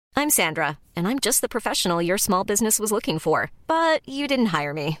I'm Sandra, and I'm just the professional your small business was looking for. But you didn't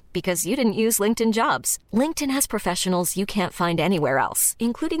hire me because you didn't use LinkedIn Jobs. LinkedIn has professionals you can't find anywhere else,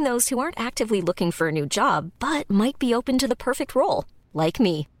 including those who aren't actively looking for a new job, but might be open to the perfect role, like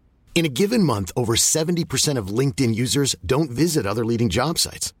me. In a given month, over 70% of LinkedIn users don't visit other leading job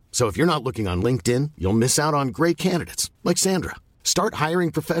sites. So if you're not looking on LinkedIn, you'll miss out on great candidates like Sandra. Start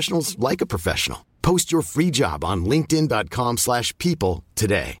hiring professionals like a professional. Post your free job on linkedin.com/people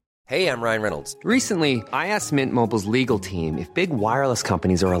today. Hey, I'm Ryan Reynolds. Recently, I asked Mint Mobile's legal team if big wireless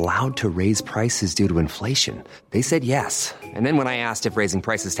companies are allowed to raise prices due to inflation. They said yes. And then when I asked if raising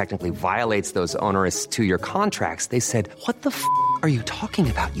prices technically violates those onerous two-year contracts, they said, "What the f*** are you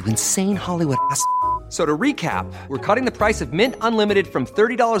talking about, you insane Hollywood ass?" So to recap, we're cutting the price of Mint Unlimited from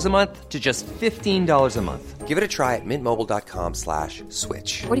 $30 a month to just $15 a month. Give it a try at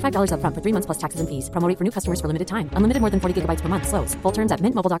mintmobile.com/switch. $45 up front for 3 months plus taxes and fees. Promo rate for new customers for limited time. Unlimited more than 40 gigabytes per month. Slows full terms at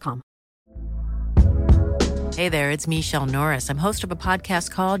mintmobile.com. Hey there, it's Michelle Norris. I'm host of a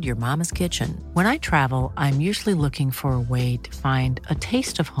podcast called Your Mama's Kitchen. When I travel, I'm usually looking for a way to find a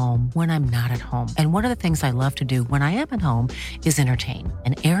taste of home when I'm not at home. And one of the things I love to do when I am at home is entertain.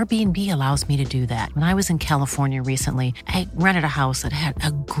 And Airbnb allows me to do that. When I was in California recently, I rented a house that had a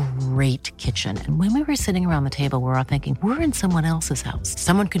great kitchen. And when we were sitting around the table, we were all thinking, we're in someone else's house.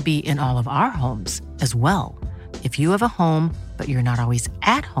 Someone could be in all of our homes as well. If you have a home, but you're not always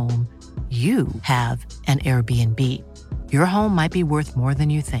at home, you have an Airbnb. Your home might be worth more than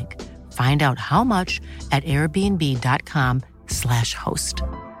you think. Find out how much at airbnb.com/host.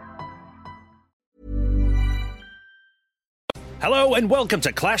 Hello and welcome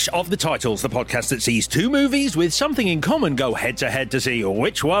to Clash of the Titles, the podcast that sees two movies with something in common go head-to-head to see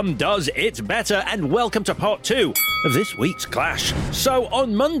which one does it better, and welcome to part 2 of this week's Clash. So,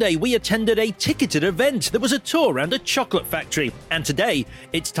 on Monday, we attended a ticketed event. There was a tour around a chocolate factory, and today,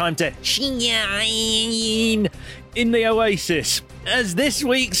 it's time to shine in the Oasis. As this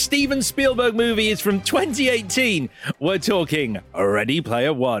week's Steven Spielberg movie is from 2018, we're talking Ready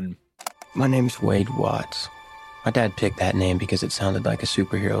Player One. My name's Wade Watts. My dad picked that name because it sounded like a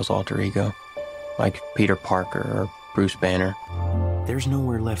superhero's alter ego, like Peter Parker or Bruce Banner. There's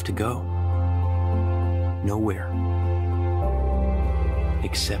nowhere left to go. Nowhere.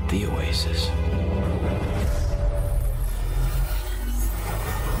 Except the Oasis.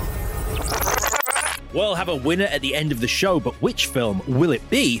 We'll have a winner at the end of the show, but which film will it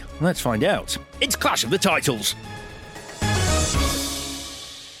be? Let's find out. It's Clash of the Titles.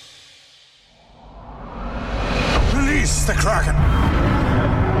 Release the Kraken!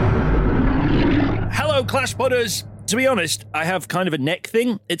 Hello, Clash Podders. To be honest, I have kind of a neck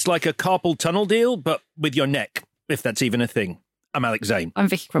thing. It's like a carpal tunnel deal, but with your neck, if that's even a thing. I'm Alex Zane. I'm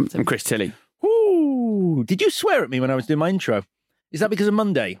Vicky Crumpton. I'm Chris Tilley. Ooh, did you swear at me when I was doing my intro? Is that because of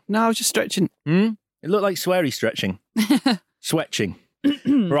Monday? No, I was just stretching. It looked like sweary stretching. Swetching.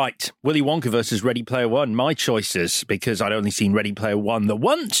 Right, Willy Wonka versus Ready Player One. My choices, because I'd only seen Ready Player One the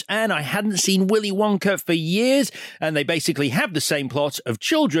once, and I hadn't seen Willy Wonka for years, and they basically have the same plot of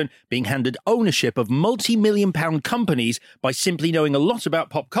children being handed ownership of multi-million-pound companies by simply knowing a lot about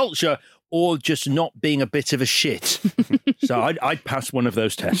pop culture or just not being a bit of a shit. So I'd pass one of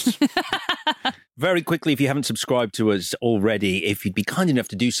those tests. Very quickly, if you haven't subscribed to us already, if you'd be kind enough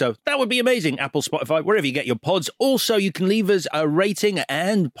to do so, that would be amazing. Apple, Spotify, wherever you get your pods. Also, you can leave us a rating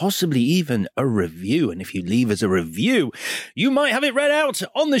and possibly even a review. And if you leave us a review, you might have it read out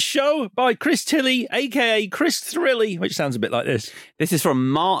on the show by Chris Tilley, a.k.a. Chris Thrilly, which sounds a bit like this. This is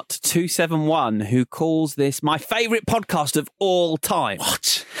from Mart271, who calls this my favourite podcast of all time.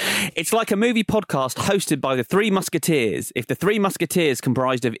 What? It's like a movie podcast hosted by the Three Musketeers. If the Three Musketeers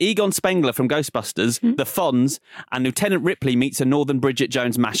comprised of Egon Spengler from Ghostbusters, the Fonz, and Lieutenant Ripley meets a Northern Bridget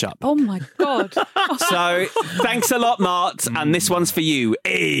Jones mashup. Oh my God. So, thanks a lot, Mart, and this one's for you.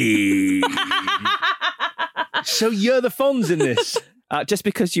 Hey. So you're the Fonz in this? Just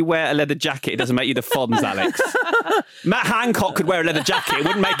because you wear a leather jacket, it doesn't make you the Fonz, Alex. Matt Hancock could wear a leather jacket. It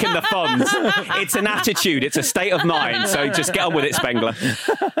wouldn't make him the Fonz. It's an attitude. It's a state of mind. So just get on with it, Spengler.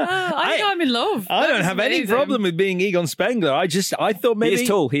 I think I'm in love. I don't have any problem with being Egon Spengler. I thought maybe... He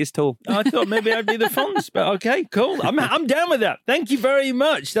is tall. I thought maybe I'd be the Fonz, but okay, cool. I'm down with that. Thank you very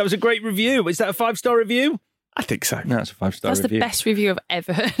much. That was a great review. Is that a 5-star review? I think so. No, it's a 5-star review. That's the best review I've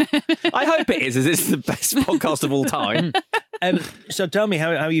ever heard. I hope it is, as it's the best podcast of all time. So tell me,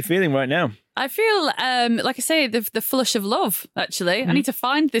 how are you feeling right now? I feel, like I say, the flush of love, actually. I need to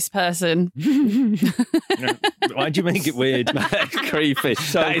find this person. Why'd you make it weird? Creepy.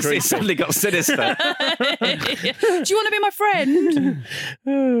 So creepy. It suddenly got sinister. Do you want to be my friend?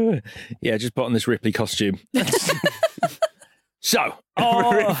 Yeah, just put on this Ripley costume. So,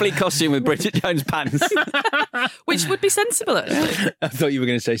 Ripley costume with Bridget Jones pants. Which would be sensible, actually. I thought you were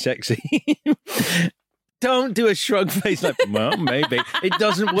going to say sexy. Don't do a shrug face like, well, maybe. It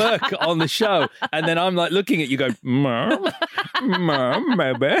doesn't work on the show. And then I'm like looking at you going, maybe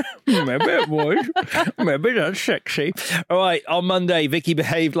it would. Maybe that's sexy. All right, on Monday, Vicky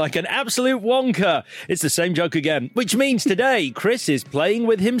behaved like an absolute wonker. It's the same joke again, which means today, Chris is playing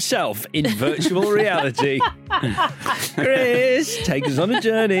with himself in virtual reality. Chris, take us on a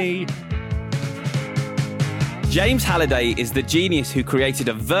journey. James Halliday is the genius who created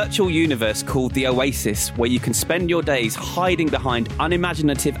a virtual universe called The Oasis, where you can spend your days hiding behind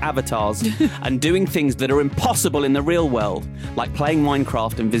unimaginative avatars and doing things that are impossible in the real world, like playing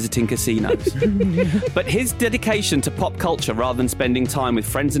Minecraft and visiting casinos. But his dedication to pop culture rather than spending time with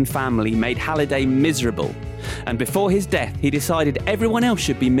friends and family made Halliday miserable. And before his death, he decided everyone else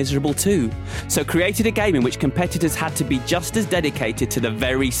should be miserable too, so created a game in which competitors had to be just as dedicated to the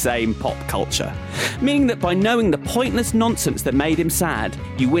very same pop culture. Meaning that by knowing the pointless nonsense that made him sad,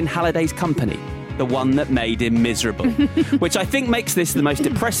 you win Halliday's company, the one that made him miserable. Which I think makes this the most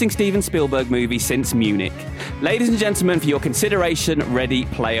depressing Steven Spielberg movie since Munich. Ladies and gentlemen, for your consideration, Ready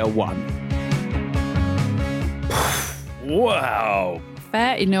Player One. Wow.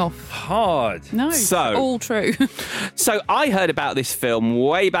 Fair enough. Hard. No, all true. So I heard about this film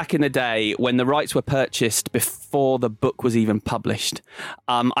way back in the day when the rights were purchased before the book was even published.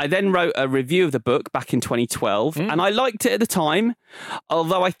 I then wrote a review of the book back in 2012, and I liked it at the time,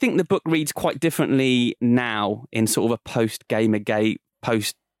 although I think the book reads quite differently now in sort of a post-Gamergate,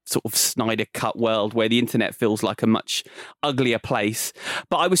 sort of Snyder Cut world where the internet feels like a much uglier place.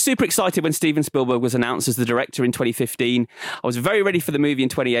 But I was super excited when Steven Spielberg was announced as the director in 2015. I was very ready for the movie in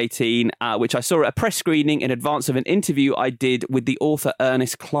 2018, which I saw at a press screening in advance of an interview I did with the author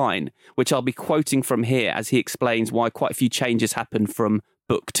Ernest Cline, which I'll be quoting from here as he explains why quite a few changes happened from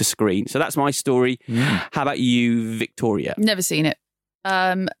book to screen. So that's my story. How about you, Victoria? Never seen it.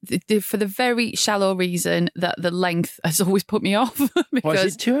 For the very shallow reason that the length has always put me off. Because Why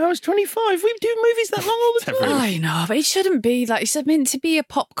is it 2 hours 25? We do movies that long all the time. I know, but it shouldn't be like, it's meant to be a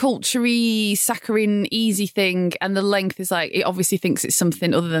pop culture-y, saccharine, easy thing, and the length is like, it obviously thinks it's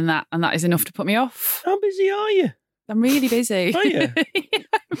something other than that, and that is enough to put me off. How busy are you? I'm really busy. Are you? Yeah,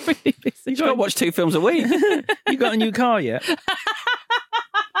 I'm really busy. You've got to watch 2 films a week. You got a new car yet?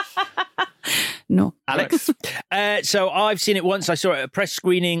 No. Alex? So I've seen it once. I saw it at a press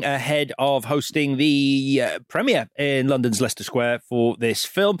screening ahead of hosting the premiere in London's Leicester Square for this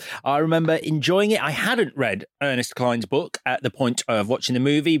film. I remember enjoying it. I hadn't read Ernest Cline's book at the point of watching the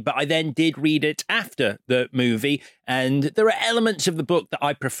movie, but I then did read it after the movie. And there are elements of the book that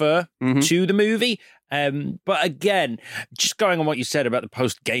I prefer to the movie. But again, just going on what you said about the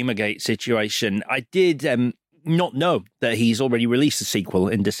post-Gamergate situation, I did not know that he's already released a sequel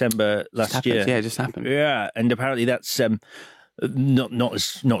in December last year. Yeah, it just happened. Yeah, and apparently that's not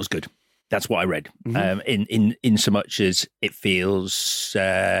as good. That's what I read. In so much as it feels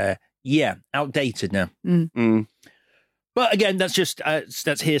outdated now. But again, that's just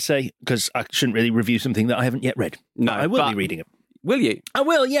that's hearsay because I shouldn't really review something that I haven't yet read. No, I will be reading it. Will you? I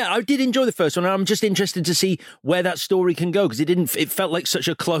will, yeah. I did enjoy the first one, and I'm just interested to see where that story can go, because it felt like such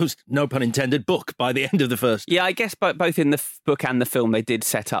a closed, no pun intended, book by the end of the first. Yeah, I guess both in the book and the film, they did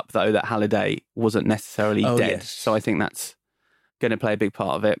set up, though, that Halliday wasn't necessarily dead. Yes. So I think that's going to play a big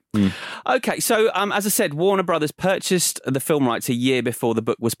part of it. Okay, so as I said, Warner Brothers purchased the film rights a year before the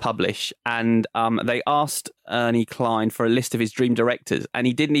book was published, and they asked Ernie Cline for a list of his dream directors, and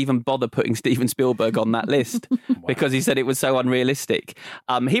he didn't even bother putting Steven Spielberg on that list because he said it was so unrealistic.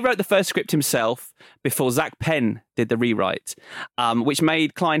 He wrote the first script himself before Zach Penn did the rewrite, which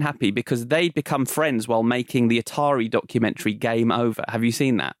made Cline happy because they'd become friends while making the Atari documentary Game Over. Have you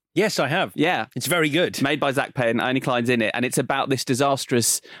seen that? Yes, I have. Yeah. It's very good. Made by Zach Penn, Ernie Cline's in it, and it's about this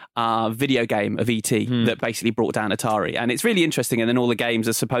disastrous video game of E.T. that basically brought down Atari. And it's really interesting, and then all the games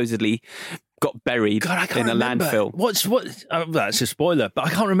are supposedly got buried in a landfill. That's a spoiler, but I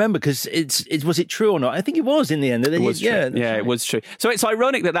can't remember because was it true or not? I think it was in the end. It was true. Yeah, it was true. So it's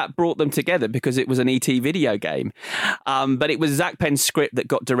ironic that brought them together because it was an E.T. video game. But it was Zach Penn's script that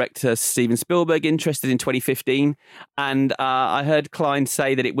got director Steven Spielberg interested in 2015. And I heard Cline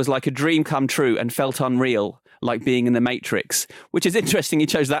say that it was like a dream come true and felt unreal, like being in the Matrix, which is interesting. He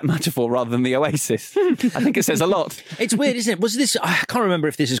chose that metaphor rather than the Oasis. I think it says a lot. It's weird, isn't it? Was this, I can't remember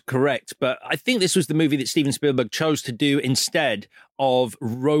if this is correct, but I think this was the movie that Steven Spielberg chose to do instead of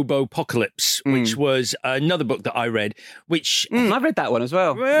Robopocalypse, which was another book that I read, which... I read that one as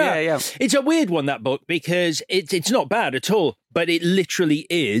well. Yeah. It's a weird one, that book, because it's not bad at all, but it literally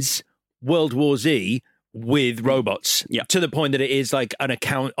is World War Z with robots, to the point that it is like an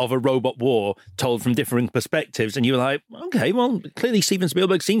account of a robot war told from different perspectives. And you were like, okay, well, clearly Steven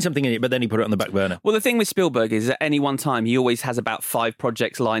Spielberg's seen something in it, but then he put it on the back burner. Well, the thing with Spielberg is at any one time, he always has about 5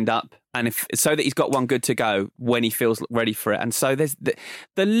 projects lined up. And so that he's got one good to go when he feels ready for it. And so there's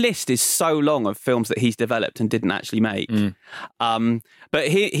the list is so long of films that he's developed and didn't actually make. But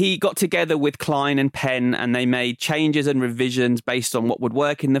he got together with Klein and Penn, and they made changes and revisions based on what would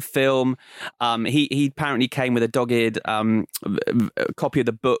work in the film. He apparently came with a dogged copy of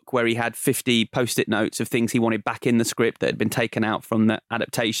the book where he had 50 post-it notes of things he wanted back in the script that had been taken out from the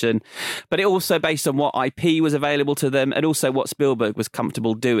adaptation. But it also based on what IP was available to them and also what Spielberg was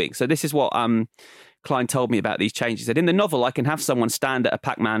comfortable doing. So this is what Klein told me about these changes. That in the novel, I can have someone stand at a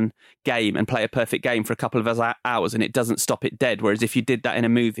Pac-Man game and play a perfect game for a couple of hours and it doesn't stop it dead. Whereas if you did that in a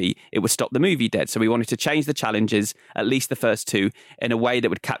movie, it would stop the movie dead. So we wanted to change the challenges, at least the first 2, in a way that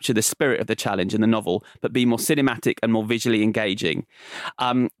would capture the spirit of the challenge in the novel, but be more cinematic and more visually engaging.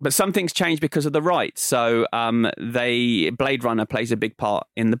 But some things changed because of the rights. So Blade Runner plays a big part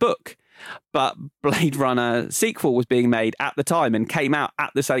in the book. But Blade Runner sequel was being made at the time and came out at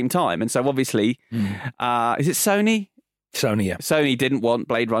the same time. And so obviously, is it Sony? Sony, yeah. Sony didn't want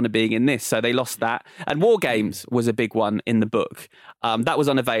Blade Runner being in this, so they lost that. And War Games was a big one in the book. That was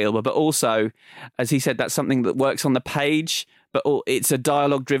unavailable, but also, as he said, that's something that works on the page, but it's a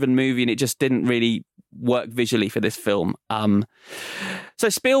dialogue-driven movie and it just didn't really work visually for this film. So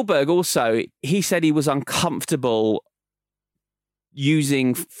Spielberg also, he said he was uncomfortable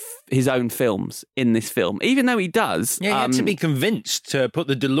using his own films in this film, even though he does. Yeah, he had to be convinced to put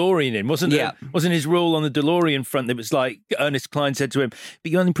the DeLorean in, wasn't it? Wasn't his rule on the DeLorean front that was like Ernest Cline said to him, but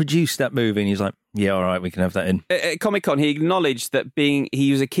you only produced that movie, and he's like, yeah, all right, we can have that in. At Comic-Con, he acknowledged that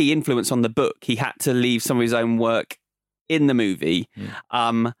he was a key influence on the book, he had to leave some of his own work in the movie,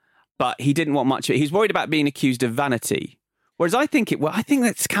 but he didn't want much of it. He was worried about being accused of vanity. Whereas I think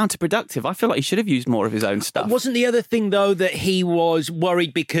that's counterproductive. I feel like he should have used more of his own stuff. Wasn't the other thing, though, that he was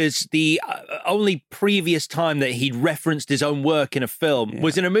worried because the only previous time that he'd referenced his own work in a film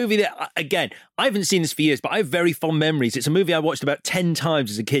was in a movie that, again, I haven't seen this for years, but I have very fond memories. It's a movie I watched about 10 times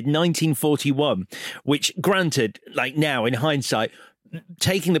as a kid, 1941, which, granted, like now in hindsight,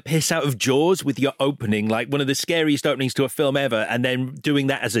 taking the piss out of Jaws with your opening, like one of the scariest openings to a film ever, and then doing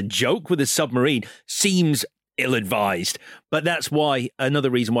that as a joke with a submarine seems ill-advised, but that's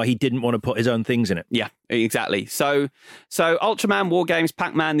another reason why he didn't want to put his own things in it. Yeah, exactly. So Ultraman, War Games,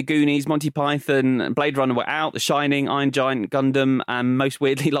 Pac-Man, The Goonies, Monty Python, Blade Runner were out. The Shining, Iron Giant, Gundam, and most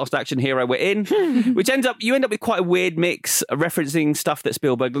weirdly, Last Action Hero were in. Which you end up with quite a weird mix, referencing stuff that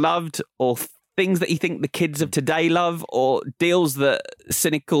Spielberg loved or things that you think the kids of today love, or deals that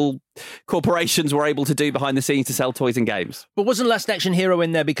cynical corporations were able to do behind the scenes to sell toys and games. But wasn't Last Action Hero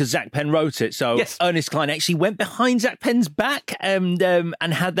in there because Zach Penn wrote it? So yes. Ernest Cline actually went behind Zach Penn's back and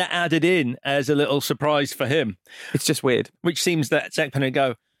had that added in as a little surprise for him. It's just weird. Which seems that Zach Penn would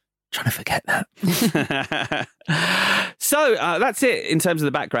go, trying to forget that. So that's it in terms of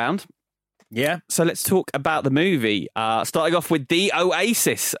the background. Yeah. So let's talk about the movie. Starting off with The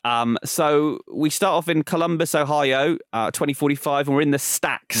Oasis. So we start off in Columbus, Ohio, 2045, and we're in the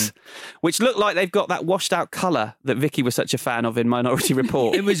stacks, which look like they've got that washed out colour that Vicky was such a fan of in Minority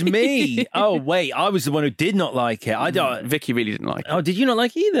Report. It was me. Oh, wait, I was the one who did not like it. Vicky really didn't like it. Oh, did you not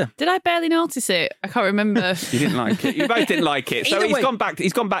like it either? Did I barely notice it? I can't remember. You didn't like it. You both didn't like it. So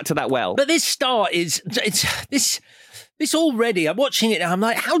he's gone back to that well. But this start is... This already, I'm watching it now, I'm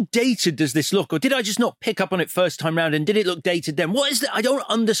like, how dated does this look? Or did I just not pick up on it first time round and did it look dated then? What is that? I don't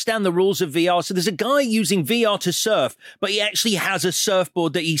understand the rules of VR. So there's a guy using VR to surf, but he actually has a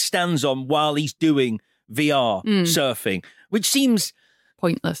surfboard that he stands on while he's doing VR surfing, which seems...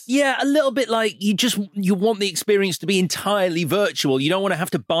 pointless. Yeah, a little bit like you want the experience to be entirely virtual. You don't want to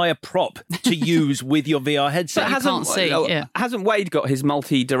have to buy a prop to use with your VR headset. Hasn't Wade got his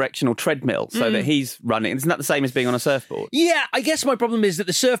multi-directional treadmill so that he's running? Isn't that the same as being on a surfboard? Yeah, I guess my problem is that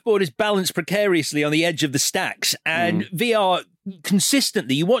the surfboard is balanced precariously on the edge of the stacks, and VR...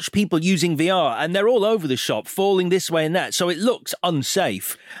 consistently, you watch people using VR and they're all over the shop, falling this way and that, so it looks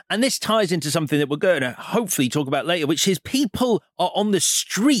unsafe. And this ties into something that we're going to hopefully talk about later, which is people are on the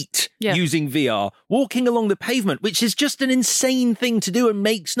street using VR, walking along the pavement, which is just an insane thing to do and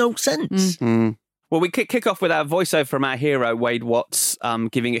makes no sense. Well, we kick off with our voiceover from our hero, Wade Watts,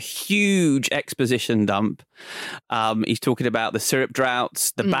 giving a huge exposition dump. He's talking about the syrup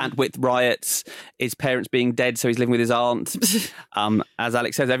droughts, the bandwidth riots, his parents being dead, so he's living with his aunt. As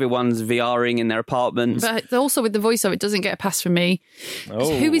Alex says, everyone's VRing in their apartments. But also with the voiceover, it doesn't get a pass from me.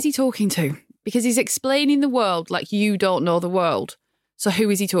 Oh. Who is he talking to? Because he's explaining the world like you don't know the world. So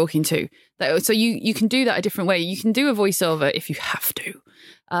who is he talking to? So you can do that a different way. You can do a voiceover if you have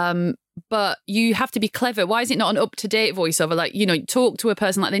to. But you have to be clever. Why is it not an up-to-date voiceover? Like, talk to a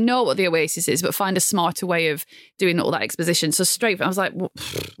person like they know what the Oasis is, but find a smarter way of doing all that exposition. So I was like,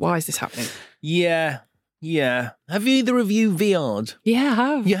 why is this happening? Yeah. Have either of you VR'd? Yeah, I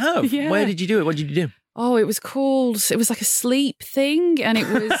have. You have? Yeah. Where did you do it? What did you do? Oh, it was like a sleep thing, and it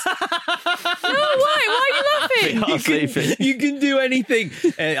was... No, why are you laughing? You can do anything.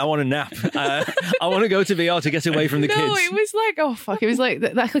 I want a nap. I want to go to VR to get away from the kids. No, it was like, oh, fuck. It was like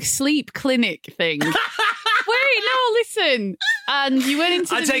a sleep clinic thing. Wait, no, listen. And you went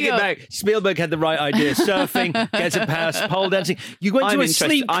into I take it back. Spielberg had the right idea. Surfing, gets a pass, pole dancing. You went to a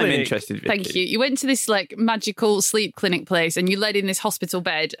sleep clinic. I'm interested, Vicky. Thank you. You went to this like magical sleep clinic place and you laid in this hospital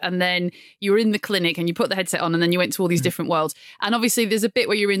bed and then you were in the clinic and you put the headset on and then you went to all these different worlds. And obviously there's a bit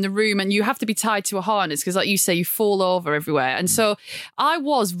where you're in the room and you have to be tied to a harness because like you say, you fall over everywhere. And so I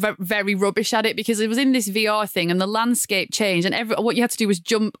was very rubbish at it because it was in this VR thing and the landscape changed and what you had to do was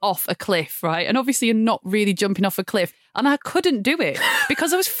jump off a cliff, right? And obviously you're not really jumping off a cliff. And I couldn't do it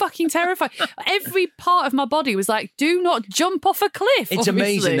because I was fucking terrified. Every part of my body was like, do not jump off a cliff. It's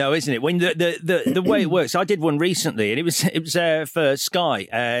amazing though, isn't it? When the way it works. I did one recently and it was for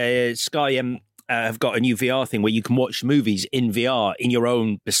Sky. Sky have got a new VR thing where you can watch movies in VR in your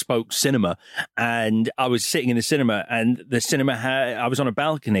own bespoke cinema. And I was sitting in the cinema and the cinema I was on a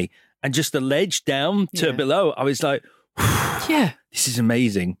balcony and just the ledge down to below. I was like, yeah, this is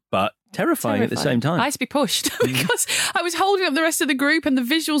amazing, but terrifying at the same time. I had to be pushed because I was holding up the rest of the group and the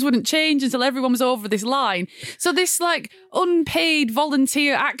visuals wouldn't change until everyone was over this line. So this like unpaid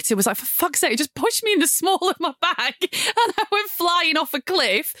volunteer actor was like, for fuck's sake, just push me in the small of my bag and I went flying off a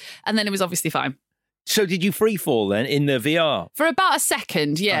cliff and then it was obviously fine. So did you free fall then in the VR? For about a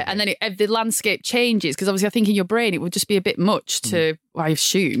second, yeah. Okay. And then the landscape changes because obviously I think in your brain it would just be a bit much to, I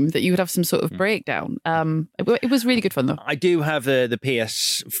assume, that you would have some sort of breakdown. It was really good fun though. I do have the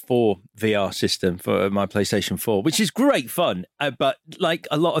PS4 VR system for my PlayStation 4, which is great fun. But like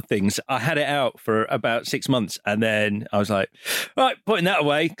a lot of things, I had it out for about 6 months and then I was like, all right, putting that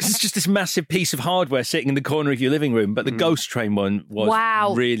away because it's just this massive piece of hardware sitting in the corner of your living room. But the Ghost Train one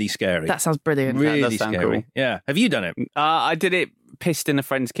was really scary. That sounds brilliant. Really scary. Cool. Yeah. Have you done it? I did it pissed in a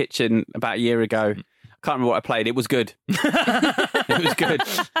friend's kitchen about a year ago. Can't remember what I played. It was good. It was good.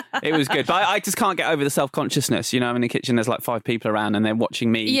 It was good. But I just can't get over the self-consciousness. I'm in the kitchen, there's like 5 people around and they're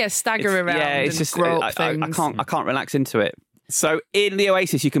watching me. Yeah, stagger around. Yeah, it's just I can't relax into it. So in the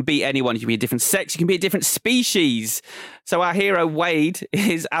Oasis, you can be anyone. You can be a different sex. You can be a different species. So our hero, Wade,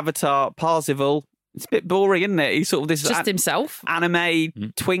 his avatar, Parzival. It's a bit boring, isn't it? He's sort of this... Just himself. Anime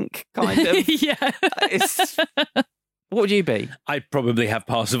twink, kind of. Yeah. What would you be? I'd probably have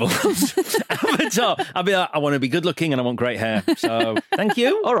Parzival's avatar. I'd be like, I want to be good looking and I want great hair. So, thank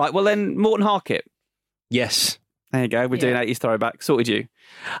you. All right, well then, Morton Harkett. Yes. There you go. We're doing 80s throwback. Sorted you.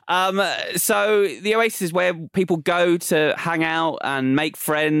 So the Oasis is where people go to hang out and make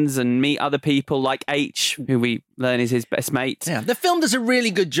friends and meet other people like H, who we learn is his best mate. Yeah, the film does a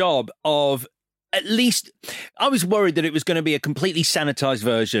really good job of, at least, I was worried that it was going to be a completely sanitized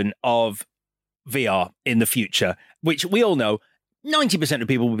version of VR in the future, which we all know 90% of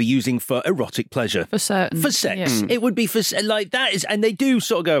people will be using for erotic pleasure. For certain. For sex. Yeah. It would be for, like, that is, and they do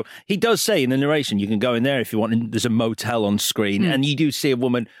sort of go, he does say in the narration, you can go in there if you want, and there's a motel on screen, and you do see a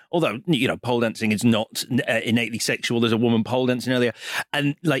woman, although, pole dancing is not innately sexual, there's a woman pole dancing earlier,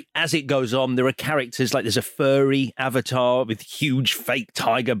 and, like, as it goes on, there are characters, like, there's a furry avatar with huge fake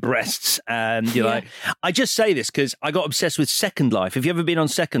tiger breasts, and you're like, I just say this because I got obsessed with Second Life. Have you ever been on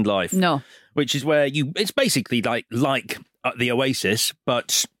Second Life? No. Which is where it's basically like the Oasis,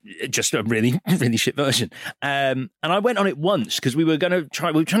 but just a really, really shit version. And I went on it once because we were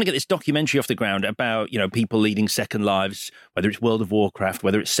trying to get this documentary off the ground about, people leading second lives, whether it's World of Warcraft,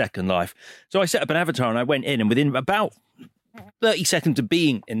 whether it's Second Life. So I set up an avatar and I went in, and within about 30 seconds of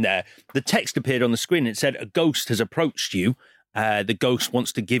being in there, the text appeared on the screen and it said, a ghost has approached you. The ghost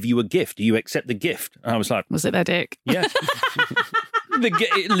wants to give you a gift. Do you accept the gift? And I was like... Was it their dick? Yes.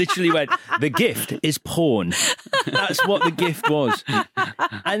 It literally went, the gift is porn. That's what the gift was.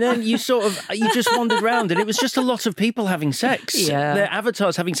 And then you just wandered around and it was just a lot of people having sex. Yeah. Their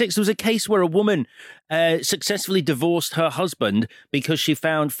avatars having sex. There was a case where a woman successfully divorced her husband because she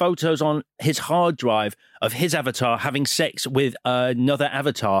found photos on his hard drive of his avatar having sex with another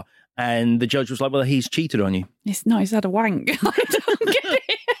avatar. And the judge was like, well, he's cheated on you. He's had a wank. I don't get it.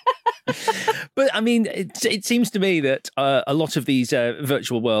 But, I mean, it seems to me that a lot of these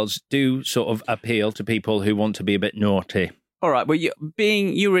virtual worlds do sort of appeal to people who want to be a bit naughty. All right. Well,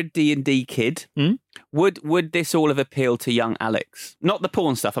 you were a D&D kid. Would this all have appealed to young Alex? Not the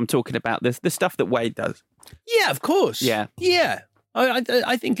porn stuff. I'm talking about the stuff that Wade does. Yeah, of course. Yeah.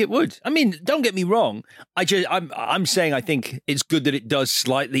 I think it would. I mean, don't get me wrong. I'm saying I think it's good that it does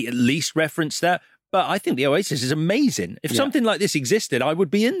slightly at least reference that. But I think the Oasis is amazing. If something like this existed, I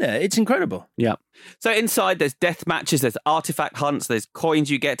would be in there. It's incredible. Yeah. So inside, there's death matches, there's artifact hunts, there's coins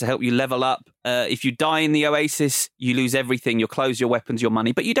you get to help you level up. If you die in the Oasis, you lose everything, your clothes, your weapons, your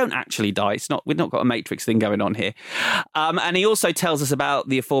money, but you don't actually die. We've not got a Matrix thing going on here. And he also tells us about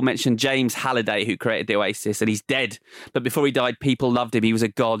the aforementioned James Halliday, who created the Oasis, and he's dead. But before he died, people loved him. He was a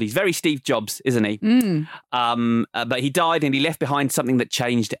god. He's very Steve Jobs, isn't he? But he died and he left behind something that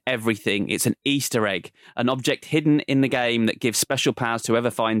changed everything. It's an Easter egg, an object hidden in the game that gives special powers to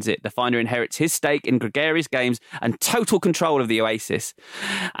whoever finds it. The finder inherits his stake in gregarious games and total control of the Oasis.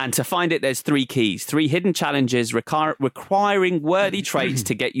 And to find it, there's 3 keys, 3 hidden challenges requiring worthy traits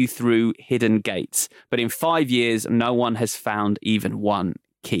to get you through hidden gates. But in 5 years, no one has found even 1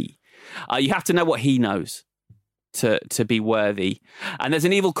 key. You have to know what he knows to be worthy. And there's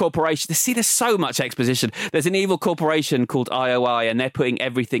an evil corporation. See, there's so much exposition. There's an evil corporation called IOI, and they're putting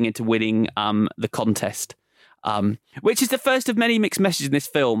everything into winning the contest. Which is the first of many mixed messages in this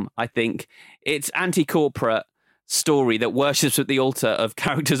film, I think. It's anti-corporate story that worships at the altar of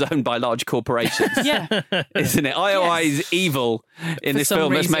characters owned by large corporations. Yeah. Isn't it? IOI is evil in this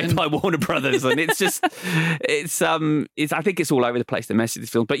film that's made by Warner Brothers. And it's just, I think it's all over the place, the message of this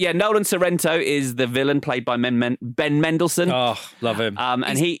film. But yeah, Nolan Sorrento is the villain played by Ben Mendelsohn. Oh, love him.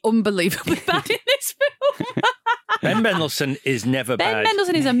 And he's unbelievably bad in this film. Ben Mendelsohn is never bad. Ben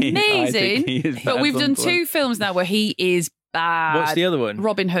Mendelsohn is amazing. He is but we've done 2 films now where he is bad. What's the other one?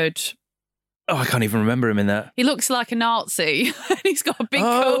 Robin Hood. Oh, I can't even remember him in that. He looks like a Nazi. He's got a big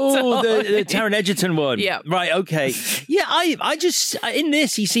coat Oh, on. the Taron Egerton one. Yeah. Right, okay. Yeah, I just, in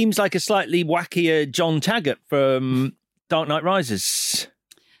this, he seems like a slightly wackier John Taggart from Dark Knight Rises.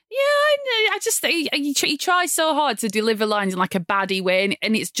 Yeah, I just he tries so hard to deliver lines in like a baddie way,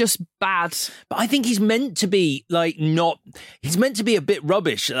 and it's just bad. But I think he's meant to be he's meant to be a bit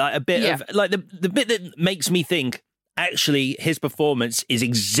rubbish, like a bit of, like the bit that makes me think, actually, his performance is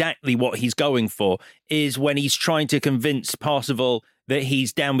exactly what he's going for, is when he's trying to convince Parsifal that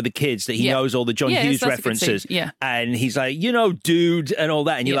he's down with the kids, that he knows all the John Hughes references. Yeah. And he's like, dude, and all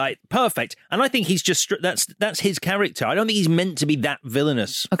that. And you're like, perfect. And I think he's just, that's his character. I don't think he's meant to be that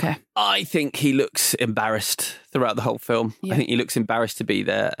villainous. Okay. I think he looks embarrassed throughout the whole film. Yeah. I think he looks embarrassed to be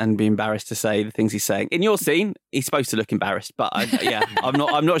there and be embarrassed to say the things he's saying. In your scene, he's supposed to look embarrassed, but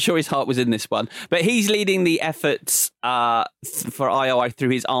I'm not sure his heart was in this one. But he's leading the efforts for IOI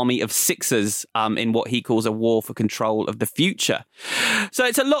through his army of Sixers in what he calls a war for control of the future. So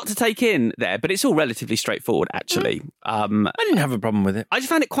it's a lot to take in there, but it's all relatively straightforward, actually. I didn't have a problem with it. I just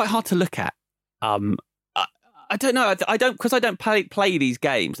found it quite hard to look at. I don't know. I don't play these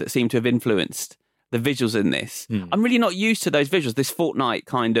games that seem to have influenced the visuals in this. I'm really not used to those visuals, this Fortnite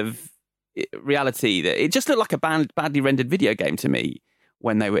kind of reality. That it just looked like a badly rendered video game to me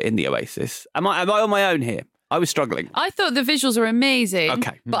when they were in the Oasis. Am I on my own here? I was struggling. I thought the visuals were amazing,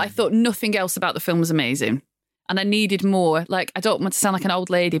 but I thought nothing else about the film was amazing. And I needed more. Like, I don't want to sound like an old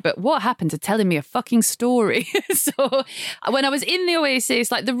lady, but what happened to telling me a fucking story? So when I was in the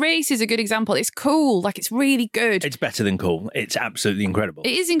Oasis, like, the race is a good example. It's cool. Like, it's really good. It's better than cool. It's absolutely incredible.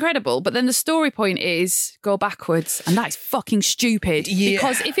 It is incredible. But then the story point is go backwards. And that is fucking stupid. Yeah.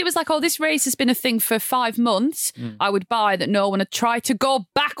 Because if it was like, this race has been a thing for 5 months, I would buy that no one had tried to go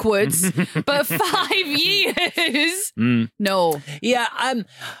backwards. But 5 years? No. Yeah, I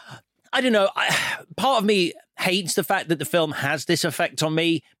don't know. Part of me hates the fact that the film has this effect on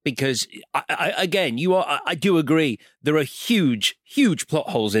me because, I do agree. There are huge plot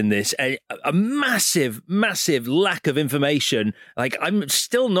holes in this. A massive lack of information. Like, I'm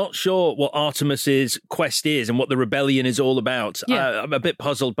still not sure what Artemis's quest is and what the rebellion is all about. Yeah. I'm a bit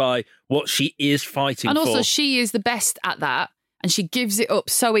puzzled by what she is fighting for. And also, she is the best at that. And she gives it up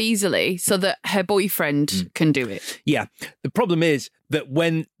so easily so that her boyfriend can do it. Yeah. The problem is that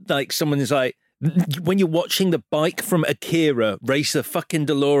when, like, someone is like, when you're watching the bike from Akira race the fucking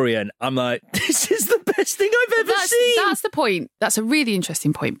DeLorean, I'm like, this is the best thing I've ever seen. That's the point. That's a really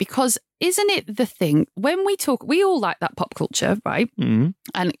interesting point, because isn't it the thing when we talk, we all like that pop culture, right? Mm.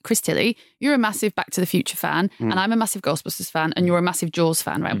 And Chris Tilly, you're a massive Back to the Future fan, and I'm a massive Ghostbusters fan, and you're a massive Jaws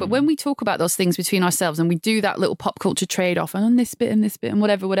fan, right? But when we talk about those things between ourselves and we do that little pop culture trade-off and this bit and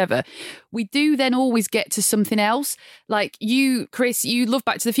whatever, we do then always get to something else. Like you, Chris, you love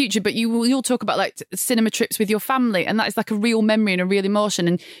Back to the Future, but you'll talk about like cinema trips with your family, and that is like a real memory and a real emotion.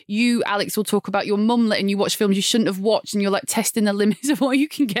 And you, Alex, will talk about your mum letting you watch films you shouldn't have watched, and you're like testing the limits of what you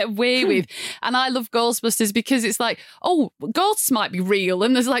can get away with. And I love Ghostbusters because it's like, oh, ghosts might be real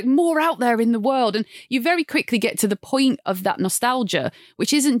and there's like more out there in the world. And you very quickly get to the point of that nostalgia,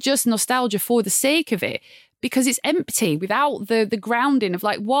 which isn't just nostalgia for the sake of it, because it's empty without the grounding of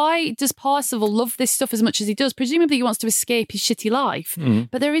like, why does Parzival love this stuff as much as he does? Presumably he wants to escape his shitty life,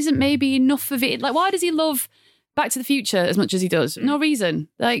 but there isn't maybe enough of it. Like, why does he love Back to the Future as much as he does? No reason.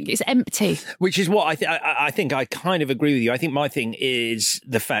 Like, it's empty. Which is what I think I kind of agree with you. I think my thing is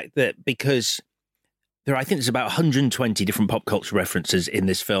the fact that because I think there's about 120 different pop culture references in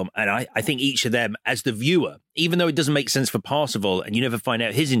this film, and I think each of them, as the viewer, even though it doesn't make sense for Parzival and you never find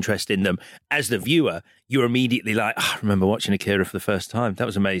out his interest in them, as the viewer, you're immediately like, I remember watching Akira for the first time. That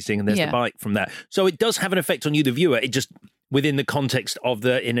was amazing. And there's the bike from that. So it does have an effect on you, the viewer. It just, within the context of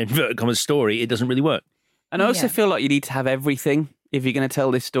the, in inverted commas, story, it doesn't really work. And I also feel like you need to have everything if you're going to tell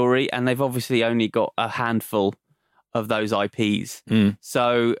this story, and they've obviously only got a handful of those IPs.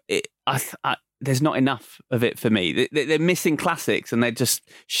 So there's not enough of it for me. They're missing classics and they're just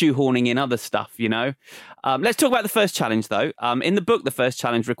shoehorning in other stuff, you know? Let's talk about the first challenge, though. In the book, the first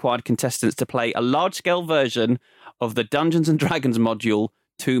challenge required contestants to play a large-scale version of the Dungeons & Dragons module,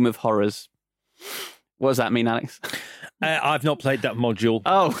 Tomb of Horrors. What does that mean, Alex? I've not played that module.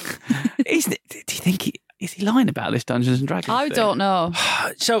 Oh, do you think is he lying about this Dungeons and Dragons? I don't know.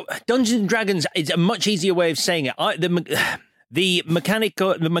 So Dungeons and Dragons is a much easier way of saying it. The mechanic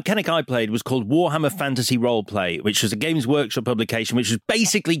I played was called Warhammer Fantasy Roleplay, which was a Games Workshop publication, which was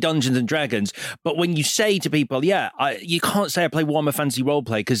basically Dungeons and Dragons. But when you say to people, you can't say I play Warhammer Fantasy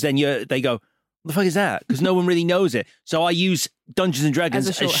Roleplay, because then they go, what the fuck is that? Because no one really knows it. So I use Dungeons and Dragons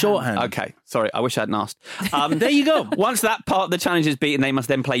as shorthand. Okay, sorry, I wish I hadn't asked. There you go. Once that part of the challenge is beaten, they must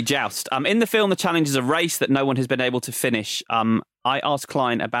then play Joust. In the film, the challenge is a race that no one has been able to finish. I asked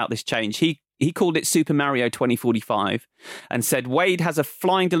Klein about this change. He called it Super Mario 2045 and said Wade has a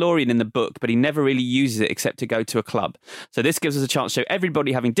flying DeLorean in the book, but he never really uses it except to go to a club. So this gives us a chance to show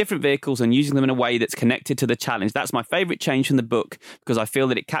everybody having different vehicles and using them in a way that's connected to the challenge. That's my favourite change from the book, because I feel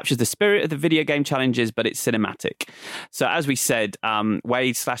that it captures the spirit of the video game challenges, but it's cinematic. So as we said,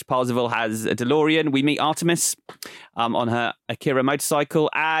 Wade/Parzival has a DeLorean. We meet Artemis on her Akira motorcycle,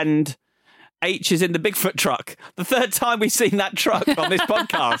 and H is in the Bigfoot truck. The third time we've seen that truck on this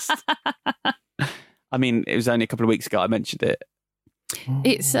podcast. I mean, it was only a couple of weeks ago I mentioned it.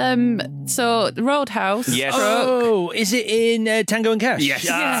 It's so the Roadhouse. Yes. Oh, is it in Tango and Cash? Yes.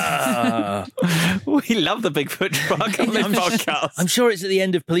 We love the Bigfoot truck on this podcast. I'm sure it's at the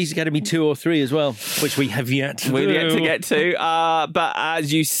end of Police Academy 2 or 3 as well, which we have yet to We've yet to get to. But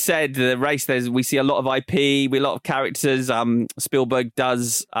as you said, the race, we see a lot of IP, a lot of characters. Spielberg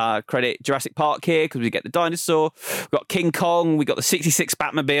does credit Jurassic Park here because we get the dinosaur. We've got King Kong. We got the 66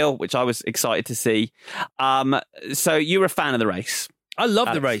 Batmobile, which I was excited to see. So you were a fan of the race. I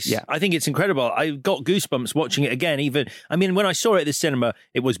love the race. Yeah. I think it's incredible. I got goosebumps watching it again. When I saw it at the cinema,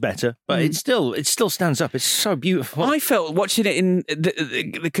 it was better, but it still stands up. It's so beautiful. I felt watching it in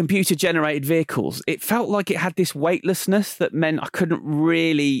the computer-generated vehicles, it felt like it had this weightlessness that meant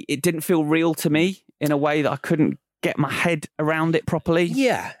it didn't feel real to me in a way that I couldn't get my head around it properly.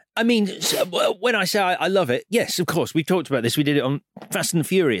 Yeah. I mean, when I say I love it, yes, of course, we've talked about this. We did it on Fast and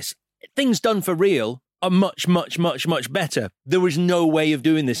Furious. Things done for real are much, much, much, much better. There was no way of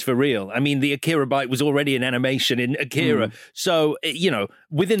doing this for real. I mean, the Akira bike was already an animation in Akira. So,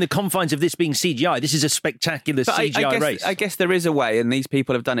 within the confines of this being CGI, this is a spectacular CGI race. I guess there is a way, and these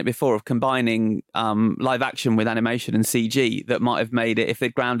people have done it before, of combining live action with animation and CG that might have made it, if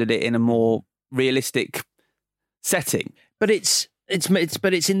they'd grounded it in a more realistic setting. But it's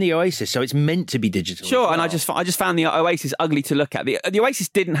in the Oasis, so it's meant to be digital. Sure, well. And I just found the Oasis ugly to look at. The Oasis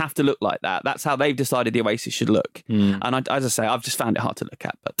didn't have to look like that. That's how they've decided the Oasis should look. And as I say, I've just found it hard to look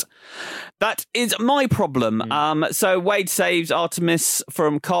at. But that is my problem. So Wade saves Artemis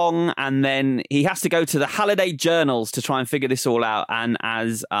from Kong, and then he has to go to the Halliday journals to try and figure this all out. And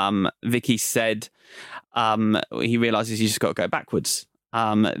as Vicky said, he realises he's just got to go backwards.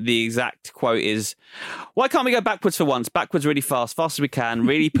 The exact quote is, "Why can't we go backwards for once? Backwards really fast as we can.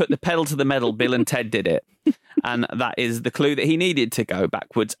 Really put the pedal to the metal. Bill and Ted did it." And that is the clue that he needed to go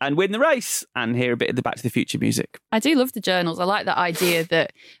backwards and win the race and hear a bit of the Back to the Future music. I do love the journals. I like that idea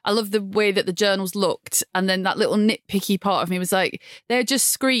that I love the way that the journals looked. And then that little nitpicky part of me was like, they're just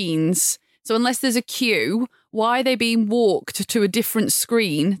screens. So unless there's a queue, why are they being walked to a different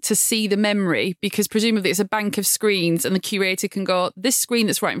screen to see the memory? Because presumably it's a bank of screens and the curator can go, this screen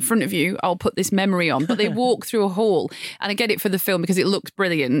that's right in front of you, I'll put this memory on. But they walk through a hall. And I get it for the film because it looks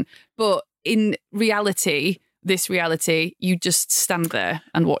brilliant. But in reality, this reality, you just stand there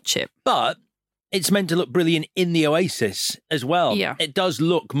and watch it. But it's meant to look brilliant in the Oasis as well. Yeah. It does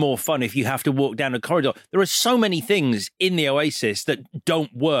look more fun if you have to walk down a corridor. There are so many things in the Oasis that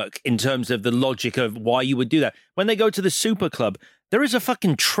don't work in terms of the logic of why you would do that. When they go to the Super Club, there is a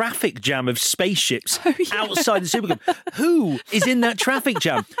fucking traffic jam of spaceships outside the Super Club. Who is in that traffic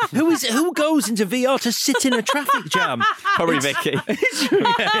jam? Who goes into VR to sit in a traffic jam? Probably Vicky.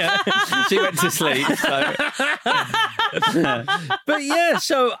 She went to sleep. So. But yeah,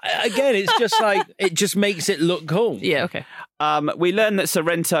 so again, it's just like, it just makes it look cool. Yeah, okay. We learn that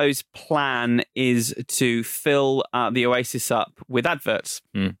Sorrento's plan is to fill the Oasis up with adverts.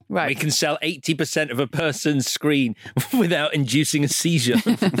 Right. We can sell 80% of a person's screen without inducing a seizure.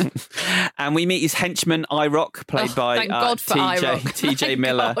 And we meet his henchman, IROC, played by thank God for TJ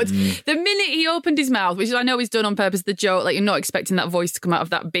Miller. The minute he opened his mouth, which I know he's done on purpose, the joke, like you're not expecting that voice to come out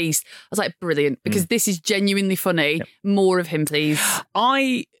of that beast. I was like, brilliant, because this is genuinely funny. Yep. More of him, please.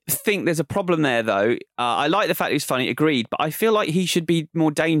 I think there's a problem there, though. I like the fact he's funny, agreed, but I feel like he should be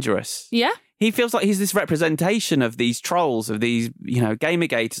more dangerous. Yeah? He feels like he's this representation of these trolls, of these,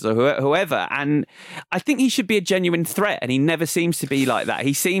 Gamergators or whoever. And I think he should be a genuine threat, and he never seems to be like that.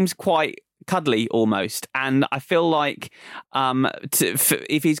 He seems quite cuddly almost. And I feel like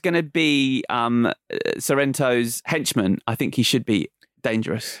if he's going to be Sorrento's henchman, I think he should be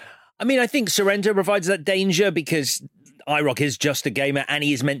dangerous. I mean, I think Sorrento provides that danger because IROC is just a gamer and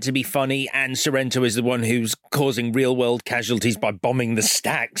he is meant to be funny, and Sorrento is the one who's causing real-world casualties by bombing the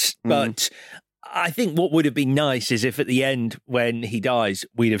stacks. But I think what would have been nice is if at the end, when he dies,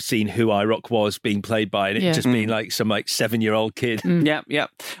 we'd have seen who IROC was being played by, and it just being like some 7-year-old kid. Yeah.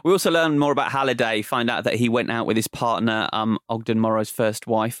 We also learn more about Halliday, find out that he went out with his partner, Ogden Morrow's first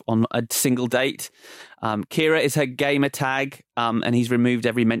wife, on a single date. Kira is her gamer tag, and he's removed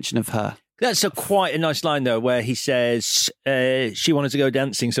every mention of her. That's quite a nice line, though, where he says she wanted to go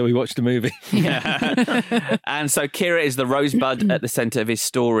dancing, so we watched the movie. Yeah. And so Kira is the rosebud at the centre of his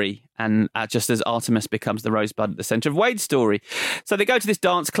story, and just as Artemis becomes the rosebud at the centre of Wade's story. So they go to this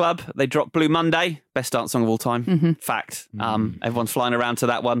dance club. They drop Blue Monday, best dance song of all time. Fact. Everyone's flying around to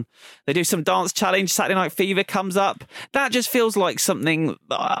that one. They do some dance challenge. Saturday Night Fever comes up. That just feels like something.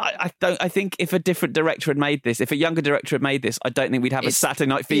 I think if a different director had made this, if a younger director had made this, I don't think we'd have a Saturday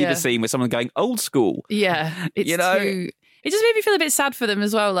Night Fever scene with someone going old school. Yeah, it's it just made me feel a bit sad for them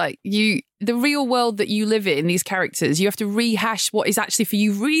as well. Like the real world that you live in, these characters, you have to rehash what is actually for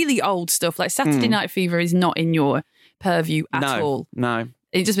you really old stuff. Like Saturday Night Fever is not in your purview at all. No.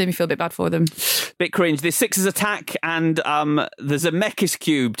 It just made me feel a bit bad for them. Bit cringe. The Sixers attack, and the Zemeckis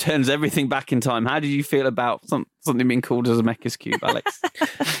Cube turns everything back in time. How did you feel about something being called a Zemeckis Cube, Alex?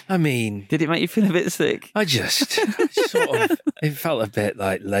 I mean, did it make you feel a bit sick? I just it felt a bit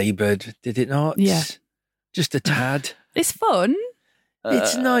like laboured, did it not? Yeah. Just a tad. It's fun.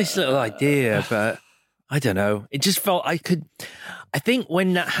 It's a nice little idea, but I don't know. It just felt I think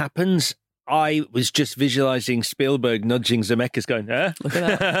when that happens, I was just visualising Spielberg nudging Zemeckis going, look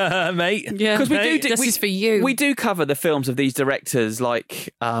at that. Mate. Yeah, because this is for you. We do cover the films of these directors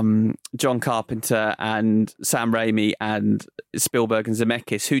like John Carpenter and Sam Raimi and Spielberg and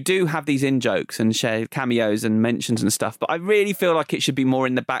Zemeckis, who do have these in-jokes and share cameos and mentions and stuff, but I really feel like it should be more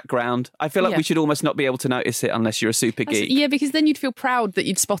in the background. I feel like we should almost not be able to notice it unless you're a super geek. Yeah, because then you'd feel proud that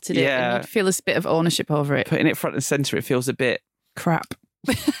you'd spotted it and you'd feel a bit of ownership over it. Putting it front and centre, it feels a bit crap.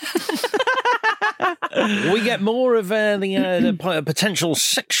 We get more of the potential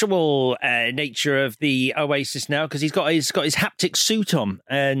sexual nature of the Oasis now, because he's got his haptic suit on,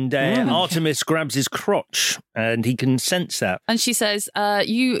 and Artemis grabs his crotch, and he can sense that. And she says,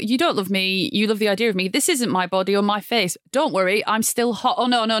 "You don't love me. You love the idea of me. This isn't my body or my face. Don't worry, I'm still hot." Oh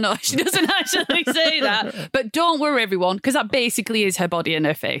no! She doesn't actually say that, but don't worry, everyone, because that basically is her body and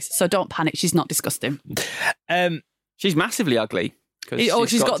her face. So don't panic. She's not disgusting. She's massively ugly.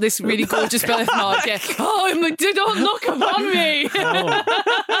 She's got this really gorgeous birthmark. Yeah. Oh, don't look upon me.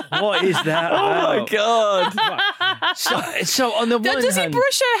 What is that? Oh, my God. So on the one Does he hand,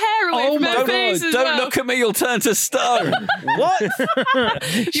 brush her hair away from her face as Don't well? look at me, you'll turn to stone. What?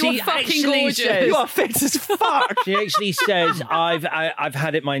 You are fucking gorgeous. You are fit as fuck. She actually says, "I've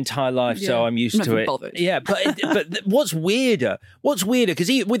had it my entire life, so I'm used not to even it." bothered. Yeah, but what's weirder? Because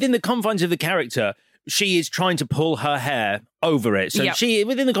within the confines of the character, she is trying to pull her hair over it. So Yep. she,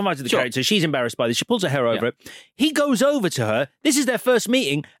 within the confines of the character, she's embarrassed by this. She pulls her hair over it. He goes over to her. This is their first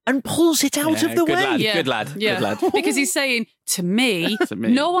meeting, and pulls it out of the way. Lad, Yeah. Good lad. Yeah. Good lad. Because he's saying, to me, To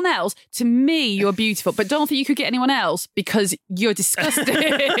me. no one else, to me, you're beautiful, but don't think you could get anyone else because you're disgusting.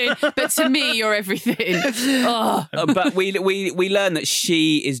 But to me, you're everything. Oh. But we learn that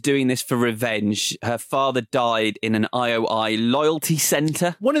she is doing this for revenge. Her father died in an IOI loyalty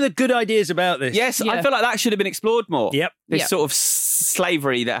centre. One of the good ideas about this. Yes, Yeah. I feel like that should have been explored more. Yep. This Yep. sort of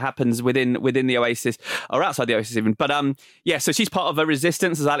slavery that happens within the Oasis, or outside the Oasis even. But so she's part of a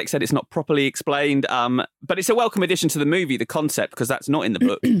resistance. As Alex said, it's not properly explained. But it's a welcome addition to the movie, the concept, because that's not in the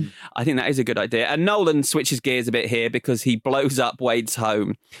book. I think that is a good idea. And Nolan switches gears a bit here because he blows up Wade's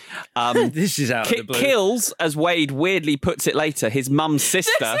home. This is out of the blue. Kills, as Wade weirdly puts it later, his mum's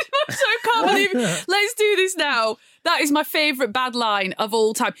sister. I can't believe. Let's do this now. That is my favourite bad line of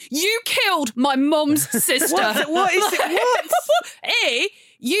all time. You killed my mum's sister. What is it? What?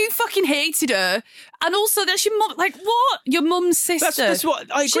 You fucking hated her, and also that's your mum. Like what? Your mum's sister. That's what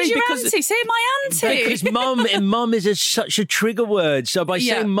I agree, She's your because- auntie. Say my auntie. Because mum is such a trigger word. So by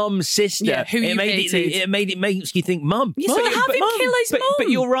Yeah. saying mum's sister, Yeah, who you hated. it makes you think mum. You said have him kill his mum. But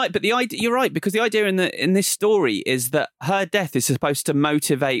you're right. But the idea, you're right, because the idea in this story is that her death is supposed to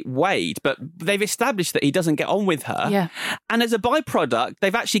motivate Wade, but they've established that he doesn't get on with her. Yeah. And as a byproduct,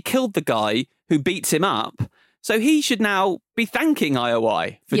 they've actually killed the guy who beats him up. So he should now be thanking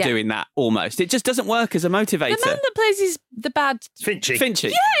IOI for Yeah. doing that. Almost, it just doesn't work as a motivator. The man that plays the bad. Finchy. Finchy.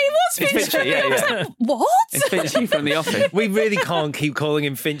 Yeah, he was It's Finchy. Finchy, yeah, I was yeah. like, what? It's Finchy from The Office. We really can't keep calling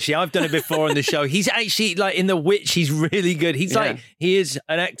him Finchy. I've done it before on the show. He's actually, like, in The Witch, he's really good. He's Yeah. he is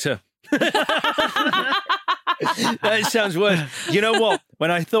an actor. That sounds worse. You know what?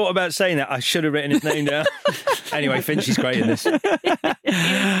 When I thought about saying that, I should have written his name down. Anyway, Finchy's great in this. On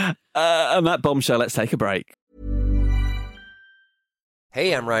that bombshell, let's take a break.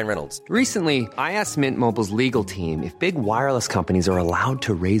 Hey, I'm Ryan Reynolds. Recently, I asked Mint Mobile's legal team if big wireless companies are allowed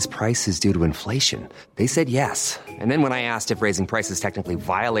to raise prices due to inflation. They said yes. And then when I asked if raising prices technically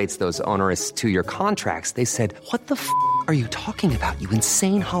violates those onerous 2-year contracts, they said, "What the f*** are you talking about, you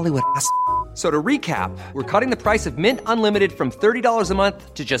insane Hollywood ass?" So to recap, we're cutting the price of Mint Unlimited from $30 a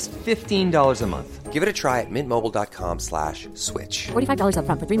month to just $15 a month. Give it a try at mintmobile.com/switch. $45 up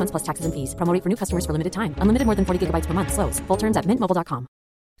front for 3 months plus taxes and fees. Promo rate for new customers for limited time. Unlimited more than 40 gigabytes per month. Slows full terms at mintmobile.com.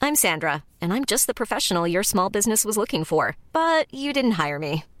 I'm Sandra, and I'm just the professional your small business was looking for. But you didn't hire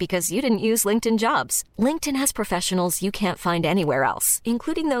me because you didn't use LinkedIn Jobs. LinkedIn has professionals you can't find anywhere else,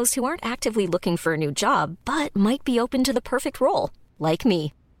 including those who aren't actively looking for a new job, but might be open to the perfect role, like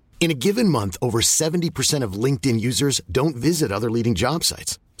me. In a given month, over 70% of LinkedIn users don't visit other leading job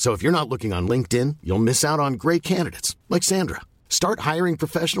sites. So if you're not looking on LinkedIn, you'll miss out on great candidates like Sandra. Start hiring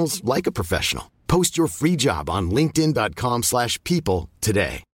professionals like a professional. Post your free job on linkedin.com/people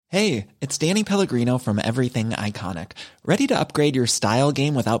today. Hey, it's Danny Pellegrino from Everything Iconic. Ready to upgrade your style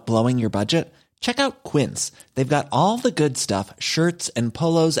game without blowing your budget? Check out Quince. They've got all the good stuff, shirts and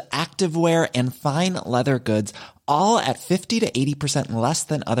polos, activewear, and fine leather goods, all at 50 to 80% less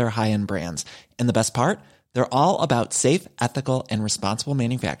than other high-end brands. And the best part? They're all about safe, ethical, and responsible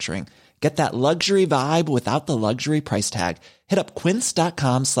manufacturing. Get that luxury vibe without the luxury price tag. Hit up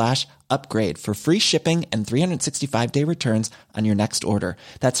quince.com/upgrade for free shipping and 365-day returns on your next order.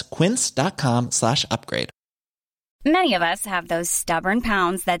 That's quince.com/upgrade. Many of us have those stubborn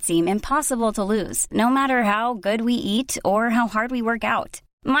pounds that seem impossible to lose, no matter how good we eat or how hard we work out.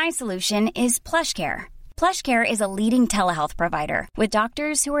 My solution is PlushCare. PlushCare is a leading telehealth provider with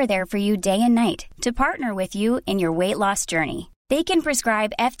doctors who are there for you day and night to partner with you in your weight loss journey. They can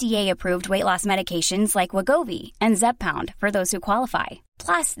prescribe FDA-approved weight loss medications like Wegovy and Zepbound for those who qualify.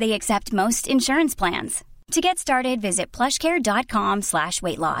 Plus, they accept most insurance plans. To get started, visit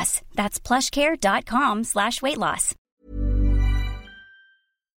plushcare.com/weightloss. That's plushcare.com/weightloss.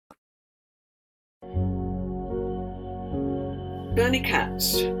 Bernie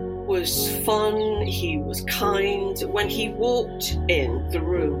Katz was fun, he was kind. When he walked in, the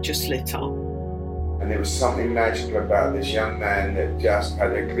room just lit up. And there was something magical about this young man that just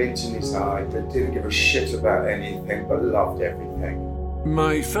had a glint in his eye, that didn't give a shit about anything but loved everything.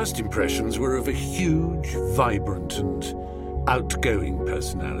 My first impressions were of a huge, vibrant and outgoing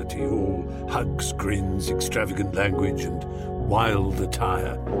personality, all hugs, grins, extravagant language, and wild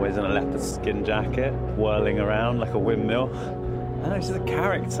attire. Always in a leopard skin jacket, whirling around like a windmill. I know, she's a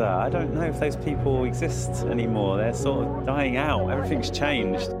character. I don't know if those people exist anymore. They're sort of dying out. Everything's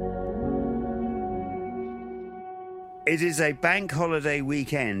changed. It is a bank holiday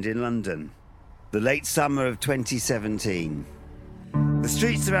weekend in London, the late summer of 2017. The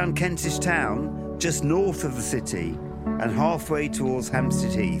streets around Kentish Town, just north of the city and halfway towards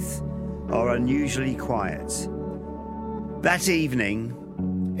Hampstead Heath, are unusually quiet. That evening,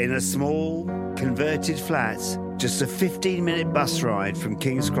 in a small, converted flat, just a 15-minute bus ride from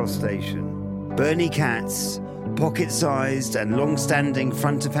King's Cross Station, Bernie Katz, pocket-sized and long-standing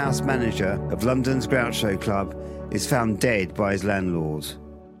front-of-house manager of London's Groucho Club, is found dead by his landlord.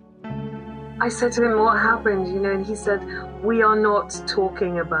 I said to him, what happened, and he said, we are not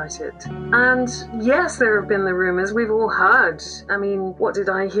talking about it. And yes, there have been the rumours, we've all heard. I mean, what did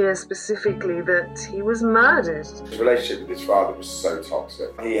I hear specifically? That he was murdered. His relationship with his father was so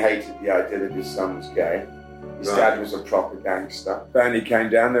toxic. He hated the idea that his son was gay. His dad was a proper gangster. Bernie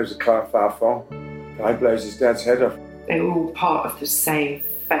came down, there was a kerfuffle. Guy blows his dad's head off. They were all part of the same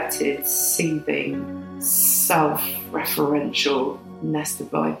fetid, seething, self-referential nest of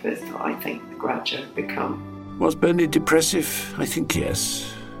vipers that I think the Groucho had become. Was Bernie depressive? I think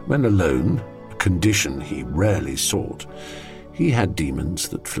yes. When alone, a condition he rarely sought, he had demons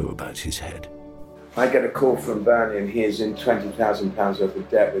that flew about his head. I get a call from Bernie and he is in £20,000 worth of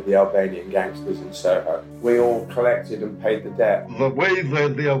debt with the Albanian gangsters in Soho. We all collected and paid the debt. The way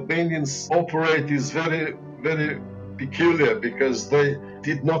that the Albanians operate is very, very peculiar because they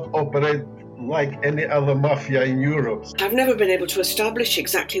did not operate like any other mafia in Europe. I've never been able to establish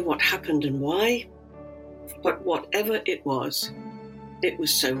exactly what happened and why, but whatever it was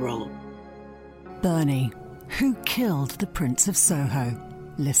so wrong. Bernie, who killed the Prince of Soho?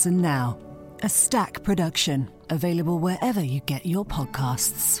 Listen now. A Stack production, available wherever you get your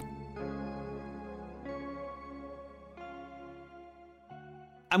podcasts.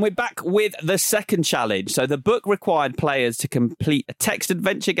 And we're back with the second challenge. So the book required players to complete a text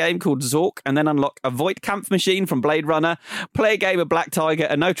adventure game called Zork and then unlock a Voight-Kampff machine from Blade Runner, play a game of Black Tiger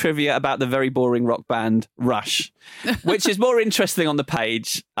and no trivia about the very boring rock band Rush, which is more interesting on the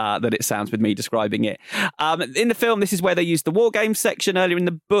page than it sounds with me describing it. In the film, this is where they use the war games section earlier in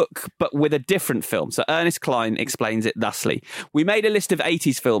the book, but with a different film. So Ernest Cline explains it thusly. We made a list of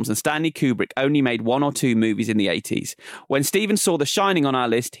 80s films and Stanley Kubrick only made 1 or 2 movies in the 80s. When Stephen saw The Shining on our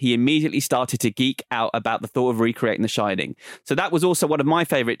list, he immediately started to geek out about the thought of recreating The Shining. So that was also one of my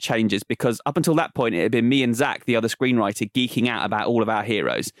favourite changes because up until that point, it had been me and Zach, the other screenwriter, geeking out about all of our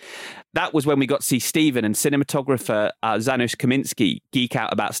heroes. That was when we got to see Stephen and cinematographer Janusz Kaminski geek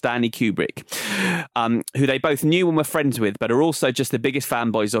out about Stanley Kubrick, who they both knew and were friends with, but are also just the biggest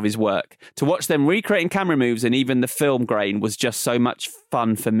fanboys of his work. To watch them recreating camera moves and even the film grain was just so much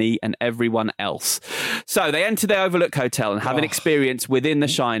fun for me and everyone else. So they enter the Overlook Hotel and have an experience within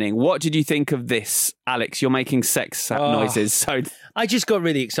The Shining. What did you think of this, Alex? You're making sex noises. So I just got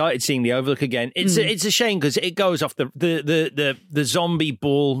really excited seeing the Overlook again. It's a shame because it goes off the zombie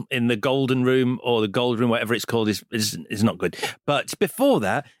ball in the Golden Room or the Gold Room, whatever it's called, is not good. But before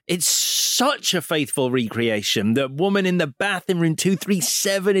that, it's such a faithful recreation. The woman in the bath in room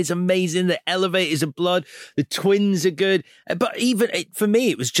 237 is amazing. The elevators are blood. The twins are good. But even for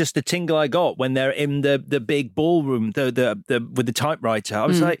me, it was just the tingle I got when they're in the big ballroom, the with the typewriter. I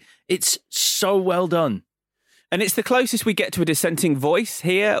was like, it's so well done. And it's the closest we get to a dissenting voice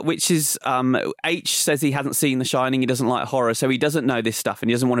here, which is H says he hasn't seen The Shining, he doesn't like horror, so he doesn't know this stuff and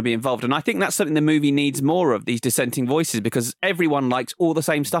he doesn't want to be involved. And I think that's something the movie needs more of, these dissenting voices, because everyone likes all the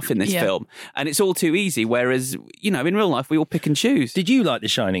same stuff in this film. And it's all too easy, whereas, in real life, we all pick and choose. Did you like The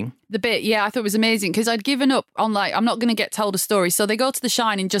Shining? The bit, yeah, I thought it was amazing because I'd given up on I'm not going to get told a story. So they go to The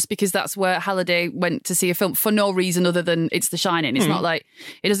Shining just because that's where Halliday went to see a film for no reason other than it's The Shining. It's not like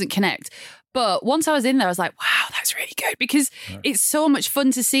it doesn't connect. But once I was in there, I was like, wow, that's really good because it's so much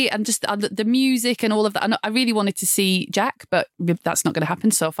fun to see and just the music and all of that. And I really wanted to see Jack, but that's not going to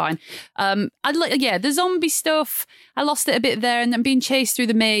happen, so fine. The zombie stuff, I lost it a bit there and then being chased through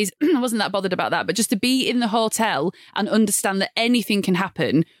the maze, I wasn't that bothered about that. But just to be in the hotel and understand that anything can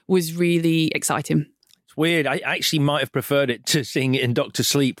happen was really exciting. It's weird. I actually might have preferred it to seeing it in Doctor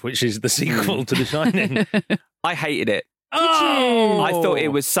Sleep, which is the sequel to The Shining. I hated it. Oh! I thought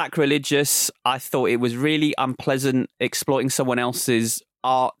it was sacrilegious. I thought it was really unpleasant exploiting someone else's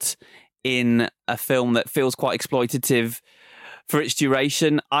art in a film that feels quite exploitative for its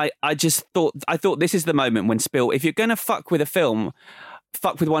duration. I thought this is the moment when if you're going to fuck with a film,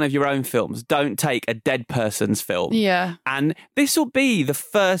 fuck with one of your own films. Don't take a dead person's film. Yeah. And this will be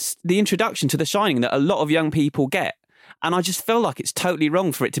the introduction to The Shining that a lot of young people get. And I just feel like it's totally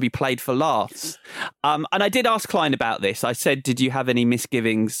wrong for it to be played for laughs. And I did ask Klein about this. I said, did you have any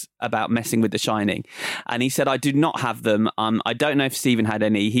misgivings about messing with The Shining? And he said, I do not have them. I don't know if Stephen had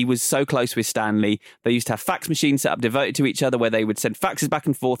any. He was so close with Stanley. They used to have fax machines set up devoted to each other where they would send faxes back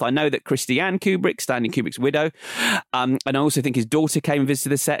and forth. I know that Christiane Kubrick, Stanley Kubrick's widow, and I also think his daughter came and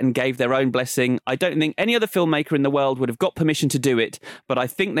visited the set and gave their own blessing. I don't think any other filmmaker in the world would have got permission to do it, but I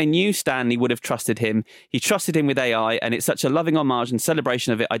think they knew Stanley would have trusted him. He trusted him with AI, and it's such a loving homage and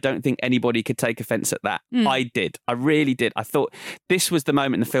celebration of it. I don't think anybody could take offence at that. I did. I really did. I thought this was the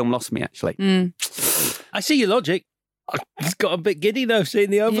moment the film lost me, actually. I see your logic. I got a bit giddy, though, seeing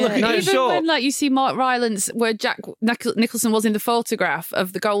the overlook. Yeah. Even when, like, you see Mark Rylance, where Jack Nicholson was in the photograph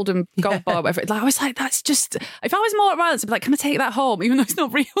of the gold bar, whatever. Like, I was like, that's just... If I was Mark Rylance, I'd be like, can I take that home? Even though it's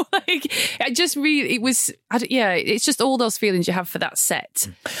not real. Like, it just really... It was... it's just all those feelings you have for that set.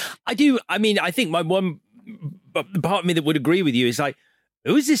 I do. I mean, I think my one... the part of me that would agree with you is like,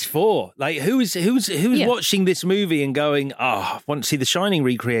 who is this for? Like, who's watching this movie and going, I want to see The Shining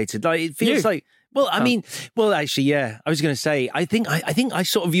recreated? Like, it feels like, well, I mean, well, actually, yeah. I was going to say, I think I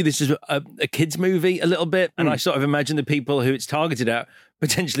sort of view this as a kids' movie a little bit, and I sort of imagine the people who it's targeted at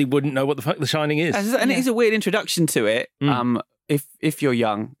potentially wouldn't know what the fuck The Shining is. And it is a weird introduction to it. If you're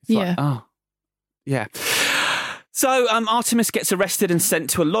young, it's like, oh, yeah. So Artemis gets arrested and sent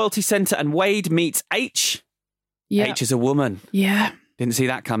to a loyalty centre, and Wade meets H. Yeah. H is a woman. Yeah. Didn't see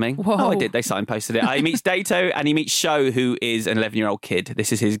that coming. Whoa. Oh, I did. They signposted it. He meets Dato and he meets Sho, who is an 11-year-old kid.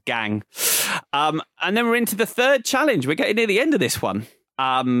 This is his gang. And then we're into the third challenge. We're getting near the end of this one.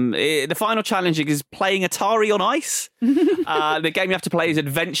 The final challenge is playing Atari on ice. The game you have to play is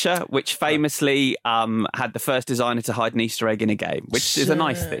Adventure, which famously had the first designer to hide an Easter egg in a game, which is a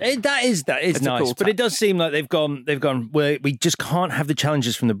nice thing. That is nice, cool, but it does seem like they've gone. We just can't have the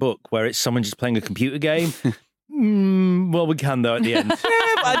challenges from the book where it's someone just playing a computer game. Well, we can though at the end.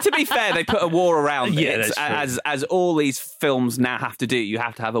 To be fair, they put a war around it, as all these films now have to do. You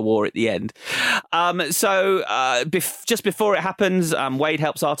have to have a war at the end. Just before it happens, Wade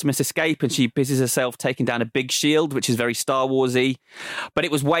helps Artemis escape, and she busies herself taking down a big shield, which is very Star Warsy. But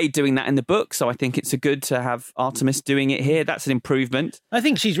it was Wade doing that in the book, so I think it's good to have Artemis doing it here. That's an improvement. I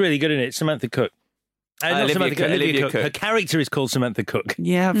think she's really good in it, Samantha Cook. Olivia Cook. Her character is called Samantha Cook.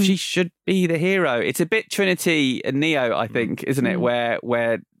 Yeah, she should be the hero. It's a bit Trinity and Neo, I think, isn't it?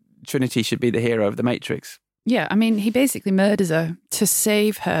 Where Trinity should be the hero of The Matrix. Yeah, I mean, he basically murders her to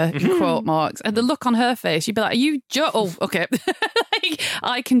save her, in quote marks. And the look on her face, you'd be like, are you Oh, okay.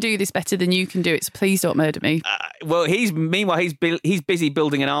 I can do this better than you can do it, so please don't murder me. Well, he's busy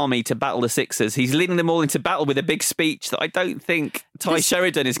building an army to battle the Sixers. He's leading them all into battle with a big speech that I don't think Ty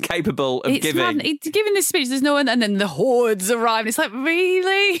Sheridan is capable of giving. He's giving this speech, there's no one, and then the hordes arrive. It's like,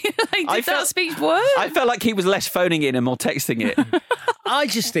 really? Did that speech work? I felt like he was less phoning in and more texting it. I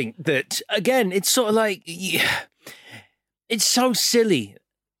just think that, again, it's sort of like... It's so silly.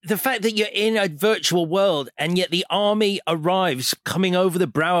 The fact that you're in a virtual world and yet the army arrives coming over the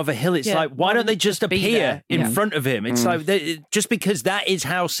brow of a hill. It's like, why don't they just appear in front of him? It's like, just because that is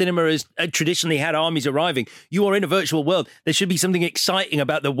how cinema has traditionally had armies arriving. You are in a virtual world. There should be something exciting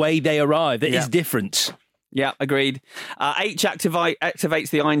about the way they arrive that is different. Yeah, agreed. H activates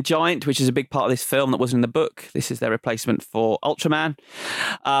the Iron Giant, which is a big part of this film that wasn't in the book. This is their replacement for Ultraman.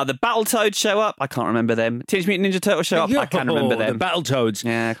 The Battletoads show up. I can't remember them. Teenage Mutant Ninja Turtles show up. I can remember them. The Battletoads.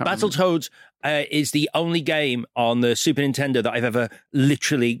 Yeah, I can't Battletoads is the only game on the Super Nintendo that I've ever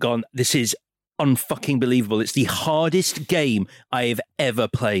literally gone, this is unfucking believable. It's the hardest game I have ever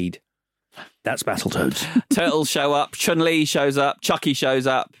played. That's Battletoads. Turtles show up. Chun-Li shows up. Chucky shows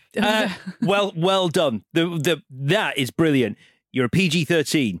up. Well done. That is brilliant. You're a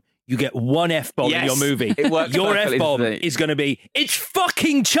PG-13. You get one F-bomb in your movie. It works. Your F-bomb is going to be, it's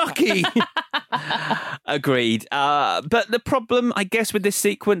fucking Chucky. Agreed. But the problem, I guess, with this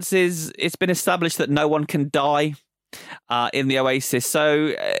sequence is it's been established that no one can die in the Oasis.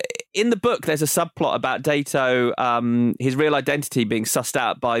 So in the book, there's a subplot about Dato, his real identity being sussed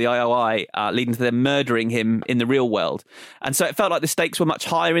out by the IOI, leading to them murdering him in the real world. And so it felt like the stakes were much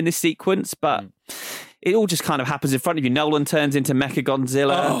higher in this sequence, but it all just kind of happens in front of you. Nolan turns into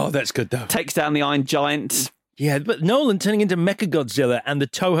Mechagodzilla. Oh, that's good, though. Takes down the Iron Giant. Yeah, but Nolan turning into Mechagodzilla and the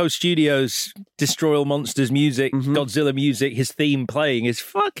Toho Studios Destroy All Monsters music, Godzilla music, his theme playing is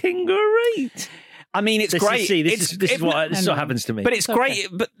fucking great. I mean, it's great. This is what happens to me. But it's great.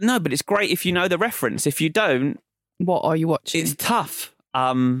 But it's great if you know the reference. If you don't, what are you watching? It's tough.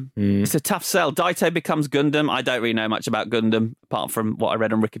 It's a tough sell. Daito becomes Gundam. I don't really know much about Gundam, apart from what I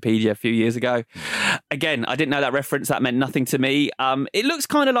read on Wikipedia a few years ago. Again, I didn't know that reference. That meant nothing to me. It looks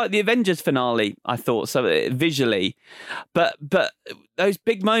kind of like the Avengers finale, I thought, so visually. But those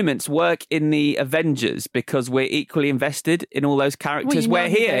big moments work in the Avengers because we're equally invested in all those characters. Where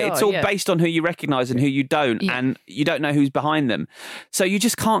here, it's all based on who you recognise and who you don't, and you don't know who's behind them. So you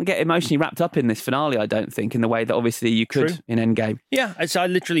just can't get emotionally wrapped up in this finale, I don't think, in the way that obviously you could in Endgame. Yeah, I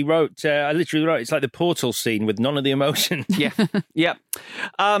literally wrote, it's like the Portal scene with none of the emotion. Yeah.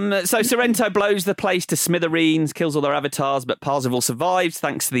 So Sorrento blows the place to smithereens, kills all their avatars, but Parzival survives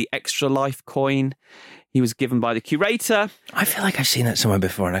thanks to the extra life coin he was given by the curator. I feel like I've seen that somewhere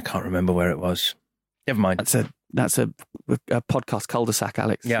before and I can't remember where it was. Never mind. That's a podcast cul-de-sac,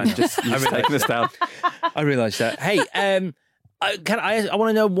 Alex. Yeah, you're just taking us down. I realised that. Hey, I want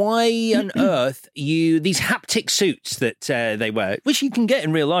to know why on earth these haptic suits that they wear, which you can get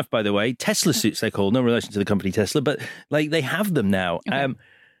in real life, by the way, Tesla suits they're called, no relation to the company Tesla, but like they have them now. Okay.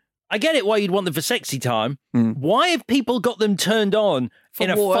 I get it why you'd want them for sexy time. Why have people got them turned on in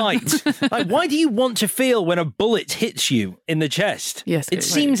a fight? Like, why do you want to feel when a bullet hits you in the chest? Yes, it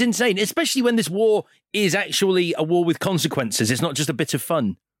seems insane, especially when this war is actually a war with consequences. It's not just a bit of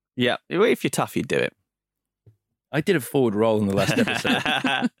fun. Yeah, if you're tough, you'd do it. I did a forward roll in the last episode.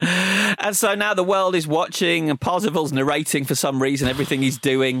 And so now the world is watching, and Parzival's narrating for some reason everything he's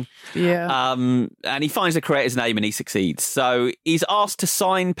doing. Yeah. And he finds the creator's name and he succeeds. So he's asked to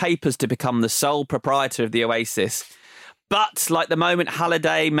sign papers to become the sole proprietor of the Oasis. But like the moment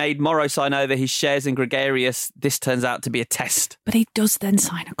Halliday made Morrow sign over his shares in Gregarious, this turns out to be a test. But he does then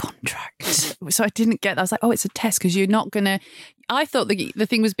sign a contract. So I didn't get that. I was like, oh, it's a test because you're not going to... I thought the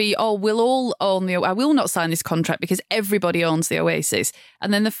thing was we'll all own I will not sign this contract because everybody owns the Oasis.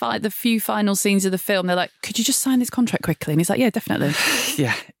 And then the few final scenes of the film, they're like, could you just sign this contract quickly? And he's like, yeah, definitely.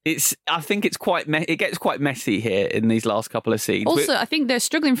 Yeah, I think it's it gets quite messy here in these last couple of scenes. Also, I think they're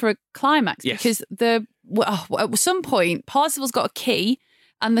struggling for a climax because at some point, Parzival's got a key.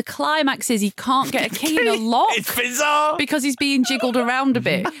 And the climax is he can't get a key in a lock. It's bizarre. Because he's being jiggled around a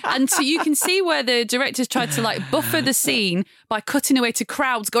bit. And so you can see where the directors tried to like buffer the scene by cutting away to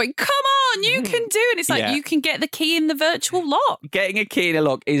crowds going, come on, you can do it. It's like, you can get the key in the virtual lock. Getting a key in a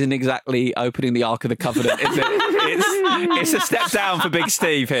lock isn't exactly opening the Ark of the Covenant, is it? It's a step down for Big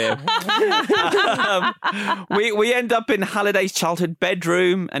Steve here. We end up in Halliday's childhood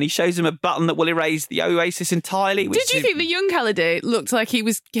bedroom and he shows him a button that will erase the Oasis entirely. Did you think the young Halliday looked like he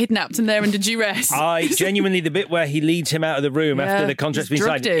was kidnapped and there under duress? I genuinely, the bit where he leads him out of the room after the contract's been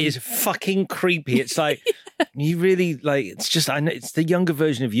signed is fucking creepy. It's like, you really, like, it's just, I know it's the younger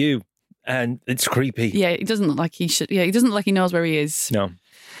version of you and it's creepy. Yeah, he doesn't look like he should. Yeah, he doesn't look like he knows where he is. No.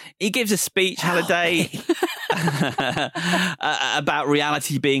 He gives a speech, Halliday, about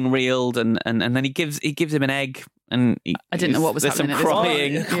reality being real, and then he gives him an egg. And I didn't know what was happening. There's some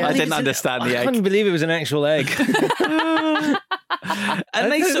crying. I didn't understand the egg. I couldn't believe it was an actual egg.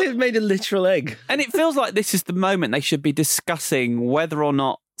 And they made a literal egg. And it feels like this is the moment they should be discussing whether or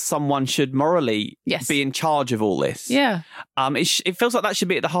not someone should morally be in charge of all this. Yeah. It feels like that should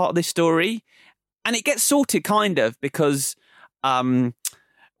be at the heart of this story. And it gets sorted kind of because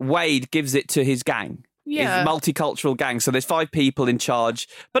Wade gives it to his gang. Yeah. His multicultural gang. So there's 5 people in charge.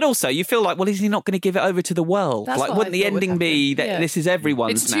 But also you feel like, well, is he not going to give it over to the world? That's like, wouldn't the ending be that this is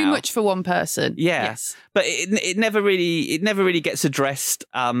everyone's It's now? too much for one person. Yeah. Yes. But it never really gets addressed.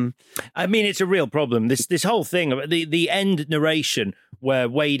 I mean, it's a real problem. This whole thing, the end narration where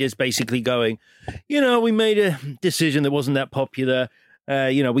Wade is basically going, we made a decision that wasn't that popular.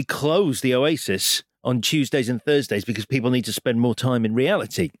 We closed the Oasis on Tuesdays and Thursdays because people need to spend more time in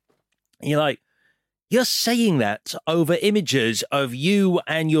reality. And you're like, you're saying that over images of you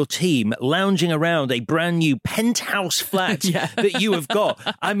and your team lounging around a brand new penthouse flat that you have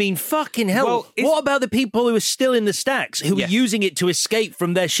got. I mean, fucking hell. Well, what about the people who are still in the stacks, who are using it to escape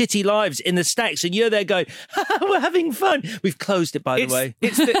from their shitty lives in the stacks? And you're there going, we're having fun. We've closed it, by the way.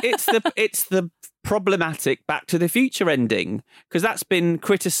 It's the problematic Back to the Future ending, because that's been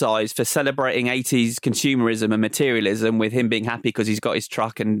criticised for celebrating 80s consumerism and materialism, with him being happy because he's got his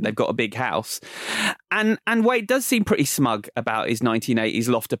truck and they've got a big house. And Wade does seem pretty smug about his 1980s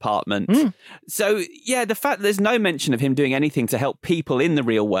loft apartment. So, yeah, the fact that there's no mention of him doing anything to help people in the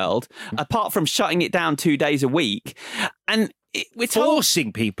real world, apart from shutting it down 2 days a week, and we're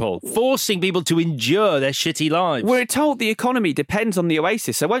forcing people to endure their shitty lives. We're told the economy depends on the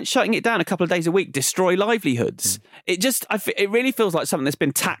Oasis, so won't shutting it down a couple of days a week destroy livelihoods? It really feels like something that's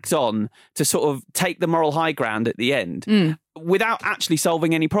been tacked on to sort of take the moral high ground at the end without actually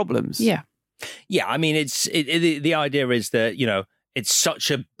solving any problems. Yeah. Yeah, I mean, the idea is that, it's such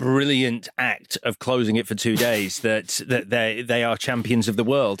a brilliant act of closing it for 2 days that they are champions of the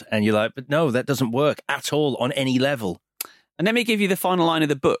world. And you're like, but no, that doesn't work at all on any level. And let me give you the final line of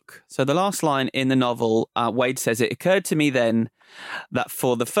the book. So the last line in the novel, Wade says, "It occurred to me then that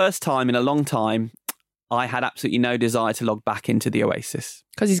for the first time in a long time, I had absolutely no desire to log back into the Oasis."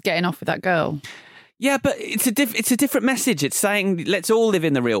 Because he's getting off with that girl. Yeah, but it's a different message. It's saying let's all live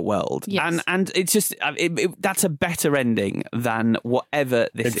in the real world, Yes. and it's just that's a better ending than whatever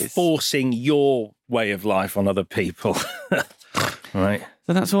this It's is. forcing your way of life on other people. Right.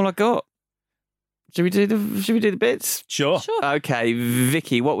 So that's all I got. Should we do the bits? Sure. Okay,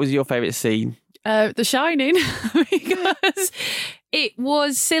 Vicky, what was your favourite scene? The Shining, because it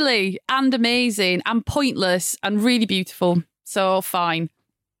was silly and amazing and pointless and really beautiful. So fine.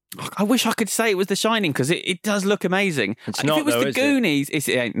 I wish I could say it was The Shining because it does look amazing. It's if not, it was though, The is it? Goonies, it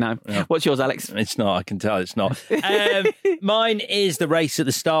ain't. No. What's yours, Alex? It's not. I can tell it's not. Mine is the race at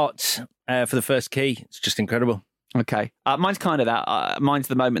the start for the first key. It's just incredible. Okay. Mine's kind of that. Mine's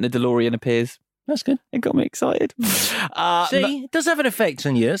the moment the DeLorean appears. That's good. It got me excited. See, it does have an effect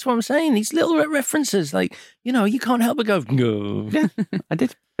on you. That's what I'm saying. These little references, like, you can't help but go, no. Yeah, I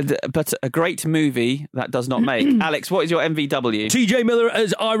did. But a great movie that does not make. Alex, what is your MVW? TJ Miller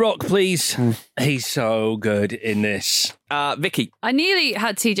as IROC, please. He's so good in this. Vicky. I nearly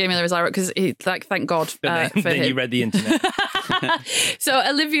had TJ Miller as Ira because, thank God for Then him. you read the internet. So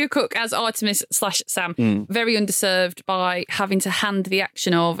Olivia Cook as Artemis/Sam, very underserved by having to hand the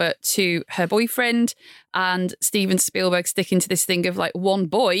action over to her boyfriend, and Steven Spielberg sticking to this thing of like one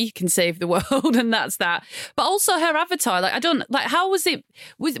boy can save the world and that's that. But also her avatar, how was it?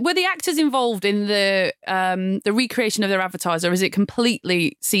 Were the actors involved in the recreation of their avatars, or is it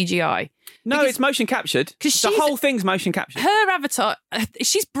completely CGI? No, it's motion captured. Because the whole thing's motion captured. Her avatar,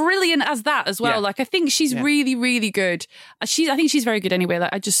 she's brilliant as that as well. Yeah. I think she's really, really good. I think she's very good anyway.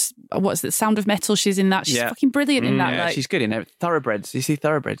 What's the Sound of Metal? She's in that. She's fucking brilliant in that. Yeah, she's good in it. Thoroughbreds. You see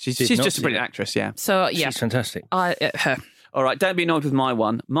Thoroughbreds. She's just a brilliant actress. Yeah. So yeah, she's fantastic. Her. All right, don't be annoyed with my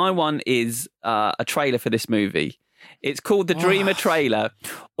one. My one is a trailer for this movie. It's called the Dreamer trailer,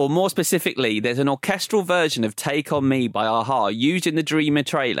 or more specifically, there's an orchestral version of Take On Me by a-ha used in the Dreamer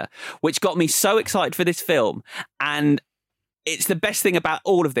trailer, which got me so excited for this film. And it's the best thing about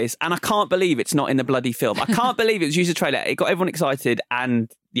all of this. And I can't believe it's not in the bloody film. I can't believe it was used as a trailer. It got everyone excited.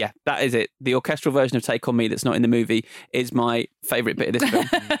 And yeah, that is it. The orchestral version of Take On Me that's not in the movie is my favourite bit of this film.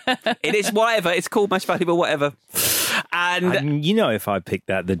 It is whatever. It's called Most Valuable Whatever. And if I picked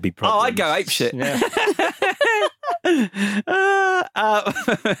that, there'd be problems. Oh, I'd go apeshit. Yeah.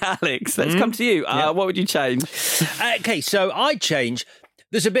 Alex, let's come to you. What would you change? Okay, so I'd change.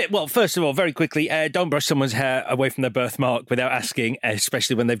 There's a bit, well, first of all, very quickly, don't brush someone's hair away from their birthmark without asking,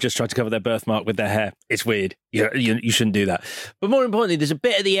 especially when they've just tried to cover their birthmark with their hair. It's weird. You shouldn't do that. But more importantly, there's a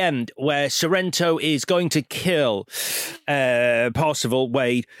bit at the end where Sorrento is going to kill Parzival,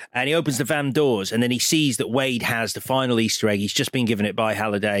 Wade, and he opens the van doors, and then he sees that Wade has the final Easter egg. He's just been given it by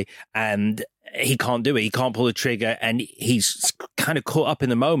Halliday, and he can't do it. He can't pull the trigger, and he's kind of caught up in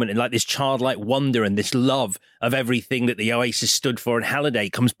the moment in like this childlike wonder and this love of everything that the Oasis stood for. And Halliday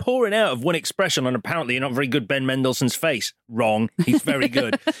comes pouring out of one expression on apparently not very good Ben Mendelsohn's face. Wrong. He's very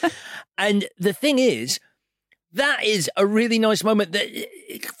good. And the thing is, that is a really nice moment that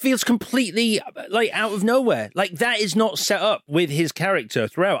it feels completely like out of nowhere. Like that is not set up with his character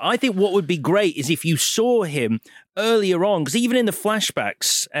throughout. I think what would be great is if you saw him earlier on, because even in the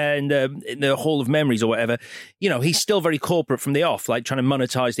flashbacks and in the Hall of Memories or whatever, he's still very corporate from the off, like trying to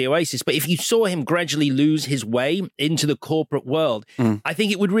monetize the Oasis. But if you saw him gradually lose his way into the corporate world, I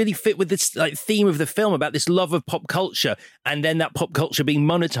think it would really fit with this like theme of the film about this love of pop culture, and then that pop culture being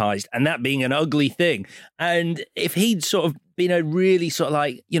monetized and that being an ugly thing. And if he'd sort of been a really sort of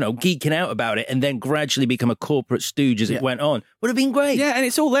like, geeking out about it and then gradually become a corporate stooge as it went on, would have been great. Yeah, and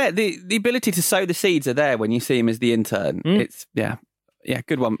it's all there. The ability to sow the seeds are there when you see him as the intern. It's, yeah,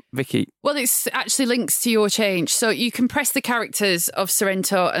 good one. Vicky. Well, it's actually links to your change. So you compress the characters of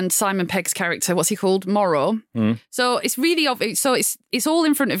Sorrento and Simon Pegg's character, what's he called? Morrow. So it's really obvious. So it's all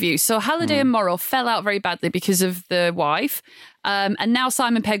in front of you. So Halliday and Morrow fell out very badly because of the wife. And now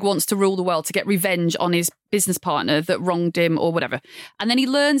Simon Pegg wants to rule the world to get revenge on his business partner that wronged him or whatever. And then he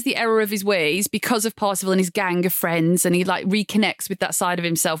learns the error of his ways because of Parzival and his gang of friends, and he like reconnects with that side of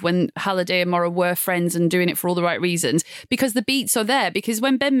himself when Halliday and Morrow were friends and doing it for all the right reasons, because the beats are there. Because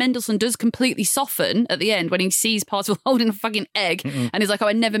when Ben Mendelsohn does completely soften at the end when he sees Parzival holding a fucking egg and he's like, oh,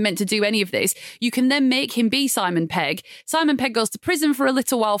 I never meant to do any of this, you can then make him be Simon Pegg. Simon Pegg goes to prison for a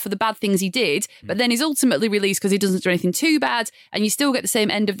little while for the bad things he did, but then he's ultimately released because he doesn't do anything too bad. And you still get the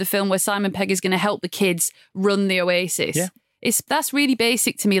same end of the film where Simon Pegg is going to help the kids run the Oasis. Yeah. That's really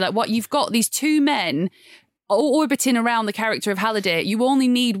basic to me. Like what you've got these two men orbiting around the character of Halliday. You only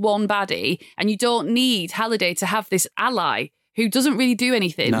need one baddie, and you don't need Halliday to have this ally who doesn't really do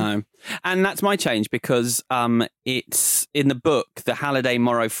anything. No. And that's my change because it's in the book, the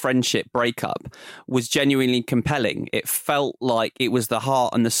Halliday-Morrow friendship breakup was genuinely compelling. It felt like it was the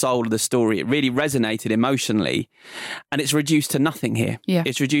heart and the soul of the story. It really resonated emotionally, and it's reduced to nothing here. Yeah.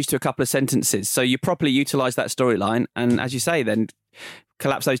 It's reduced to a couple of sentences. So you properly utilise that storyline, and as you say, then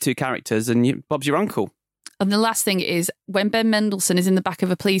collapse those two characters, and Bob's your uncle. And the last thing is when Ben Mendelsohn is in the back of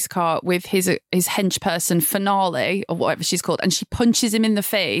a police car with his hench person Finale or whatever she's called, and she punches him in the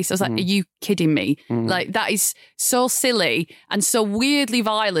face. I was like, are you kidding me? Like, that is so silly and so weirdly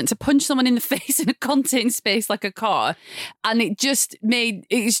violent to punch someone in the face in a contained space like a car. And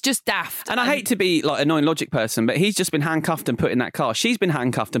it's just daft. And I hate to be like an annoying logic person, but he's just been handcuffed and put in that car. She's been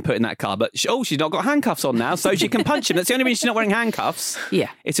handcuffed and put in that car, but she's not got handcuffs on now, so she can punch him. That's the only reason she's not wearing handcuffs.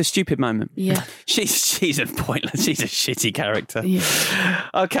 Yeah. It's a stupid moment. Yeah. She's a pointless. She's a shitty character. Yeah.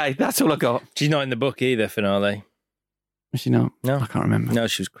 Okay, that's all I got. She's not in the book either, Finale. Is she not? No. I can't remember. No,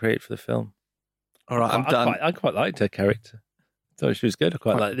 she was created for the film. All right, I'm done. I quite liked her character. I thought she was good. I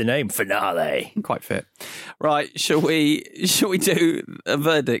quite liked the name, Finale. Quite fit. Right, shall we do a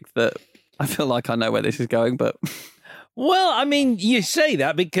verdict that I feel like I know where this is going, but... Well, I mean, you say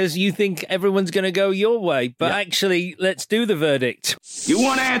that because you think everyone's going to go your way, but actually, let's do the verdict. You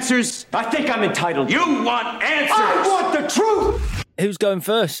want answers? I think I'm entitled. You want answers? I want the truth! Who's going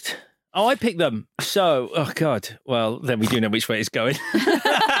first? Oh, I picked them. So, oh, God. Well, then we do know which way it's going. Because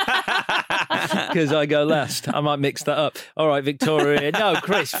I go last. I might mix that up. All right, Victoria. No,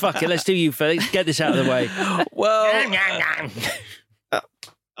 Chris, fuck it. Let's do you first. Get this out of the way. Well,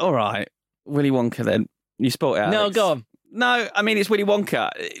 all right. Willy Wonka, then. You sport it out. No, go on. No, I mean, it's Willy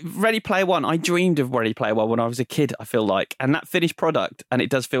Wonka. Ready Player One. I dreamed of Ready Player One when I was a kid, I feel like. And that finished product, and it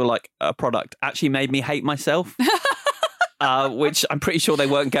does feel like a product, actually made me hate myself, which I'm pretty sure they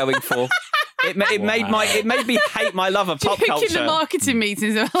weren't going for. It made me hate my love of pop culture. In the marketing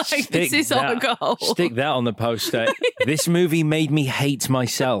meetings, I'm like, this is our goal. Stick that on the poster. This movie made me hate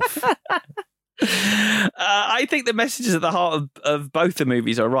myself. I think the messages at the heart of both the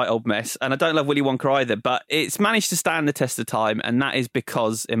movies are a right old mess, and I don't love Willy Wonka either, but it's managed to stand the test of time, and that is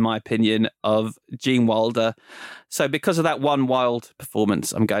because, in my opinion, of Gene Wilder. So because of that one wild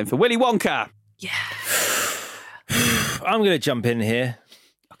performance, I'm going for Willy Wonka. Yeah. I'm going to jump in here.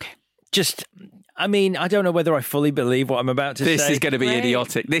 Okay. I mean, I don't know whether I fully believe what I'm about to say. This is going to be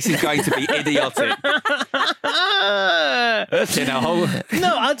idiotic. This is going to be idiotic.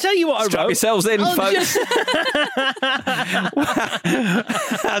 No, I'll tell you what I wrote. Strap yourselves in, folks.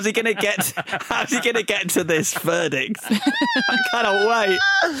 How's he going to get to this verdict? I cannot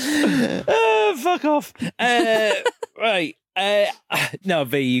wait. Fuck off. Right. No,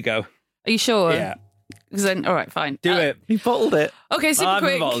 V, you go. Are you sure? Yeah. Then, all right, fine. Do it. You bottled it. Okay, super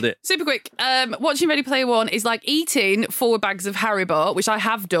quick. Bottled it. Super quick. Watching Ready Player One is like eating 4 bags of Haribo, which I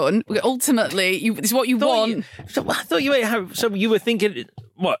have done. Ultimately, it's what you want. I thought you ate Haribo. So you were thinking,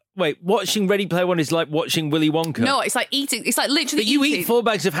 what? Wait, watching Ready Player One is like watching Willy Wonka? No, it's like eating. It's like literally. But you eat 4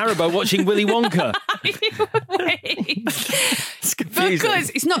 bags of Haribo watching Willy Wonka. It's confusing. Because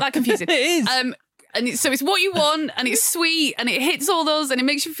it's not that confusing. It is. So it's what you want, and it's sweet, and it hits all those, and it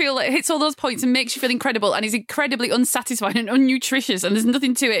makes you feel like it hits all those points and makes you feel incredible, and it's incredibly unsatisfying and unnutritious, and there's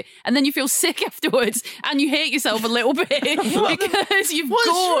nothing to it, and then you feel sick afterwards, and you hate yourself a little bit because you've What's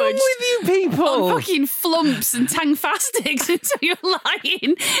wrong gorged with you people? on fucking flumps and tangfastics until you're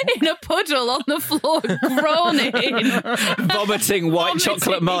lying in a puddle on the floor, groaning, vomiting white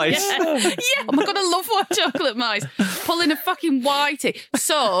chocolate mice. Yeah. Oh my God, I love white chocolate mice. Pulling a fucking whitey.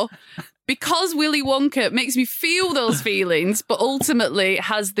 So, because Willy Wonka makes me feel those feelings, but ultimately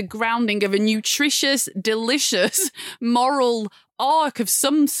has the grounding of a nutritious, delicious, moral arc of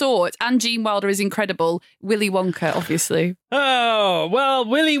some sort, and Gene Wilder is incredible, Willy Wonka, obviously. Oh, well,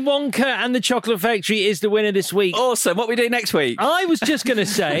 Willy Wonka and the Chocolate Factory is the winner this week. Awesome. What are we doing next week? I was just going to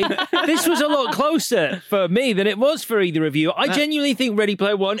say, this was a lot closer for me than it was for either of you. I genuinely think Ready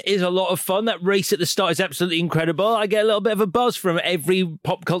Player One is a lot of fun. That race at the start is absolutely incredible. I get a little bit of a buzz from every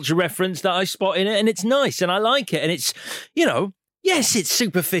pop culture reference that I spot in it, and it's nice, and I like it. And it's, yes, it's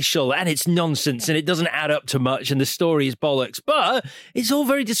superficial and it's nonsense and it doesn't add up to much and the story is bollocks, but it's all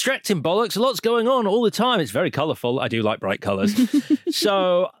very distracting bollocks. A lot's going on all the time. It's very colourful. I do like bright colours.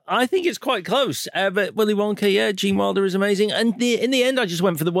 So I think it's quite close. But Willy Wonka, yeah, Gene Wilder is amazing. And in the end, I just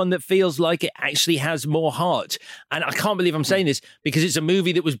went for the one that feels like it actually has more heart. And I can't believe I'm saying this because it's a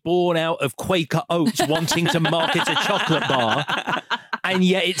movie that was born out of Quaker Oats wanting to market a chocolate bar. and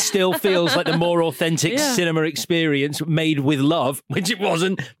yet it still feels like the more authentic Yeah. cinema experience made with love, which it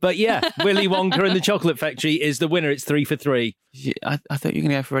wasn't. But yeah, Willy Wonka and the Chocolate Factory is the winner. It's 3 for 3. I thought you were going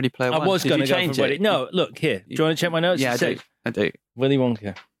to go for Ready Player One. I was Did going you to go change for it? Ready. No, look here. Do you want to check my notes? Yeah, I do. Willy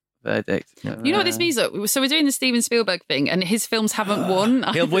Wonka. Verdict. You know what this means, though? So we're doing the Steven Spielberg thing, and his films haven't won.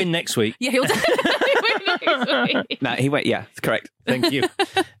 He'll win next week. Yeah, he'll definitely win next week. No, he went. Yeah, it's correct. Thank you.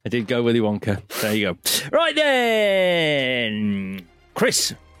 I did go Willy Wonka. There you go. Right then,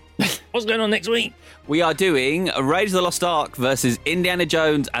 Chris, what's going on next week? We are doing Raiders of the Lost Ark versus Indiana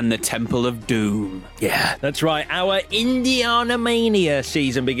Jones and the Temple of Doom. Yeah, that's right. Our Indiana Mania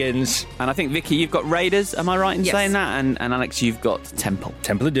season begins. And I think, Vicky, you've got Raiders. Am I right in Yes. saying that? And Alex, you've got Temple.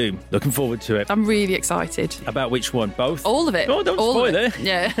 Temple of Doom. Looking forward to it. I'm really excited. About which one? Both? All of it. Oh, don't All spoil of it.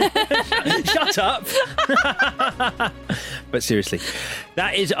 Yeah. Shut up. But seriously,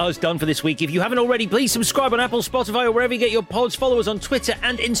 that is us done for this week. If you haven't already, please subscribe on Apple, Spotify, or wherever you get your pods. Follow us on Twitter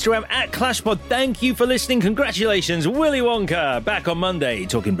and Instagram at ClashPod. Thank you for listening. Congratulations, Willy Wonka. Back on Monday,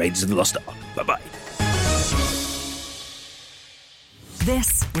 talking Raiders of the Lost Ark. Bye-bye.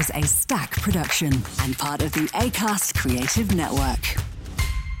 This was a Stack production and part of the Acast Creative Network.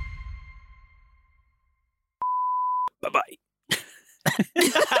 Bye-bye.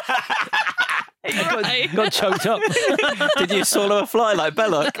 Got choked up. Did you swallow a fly like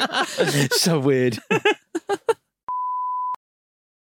Belloc? So weird.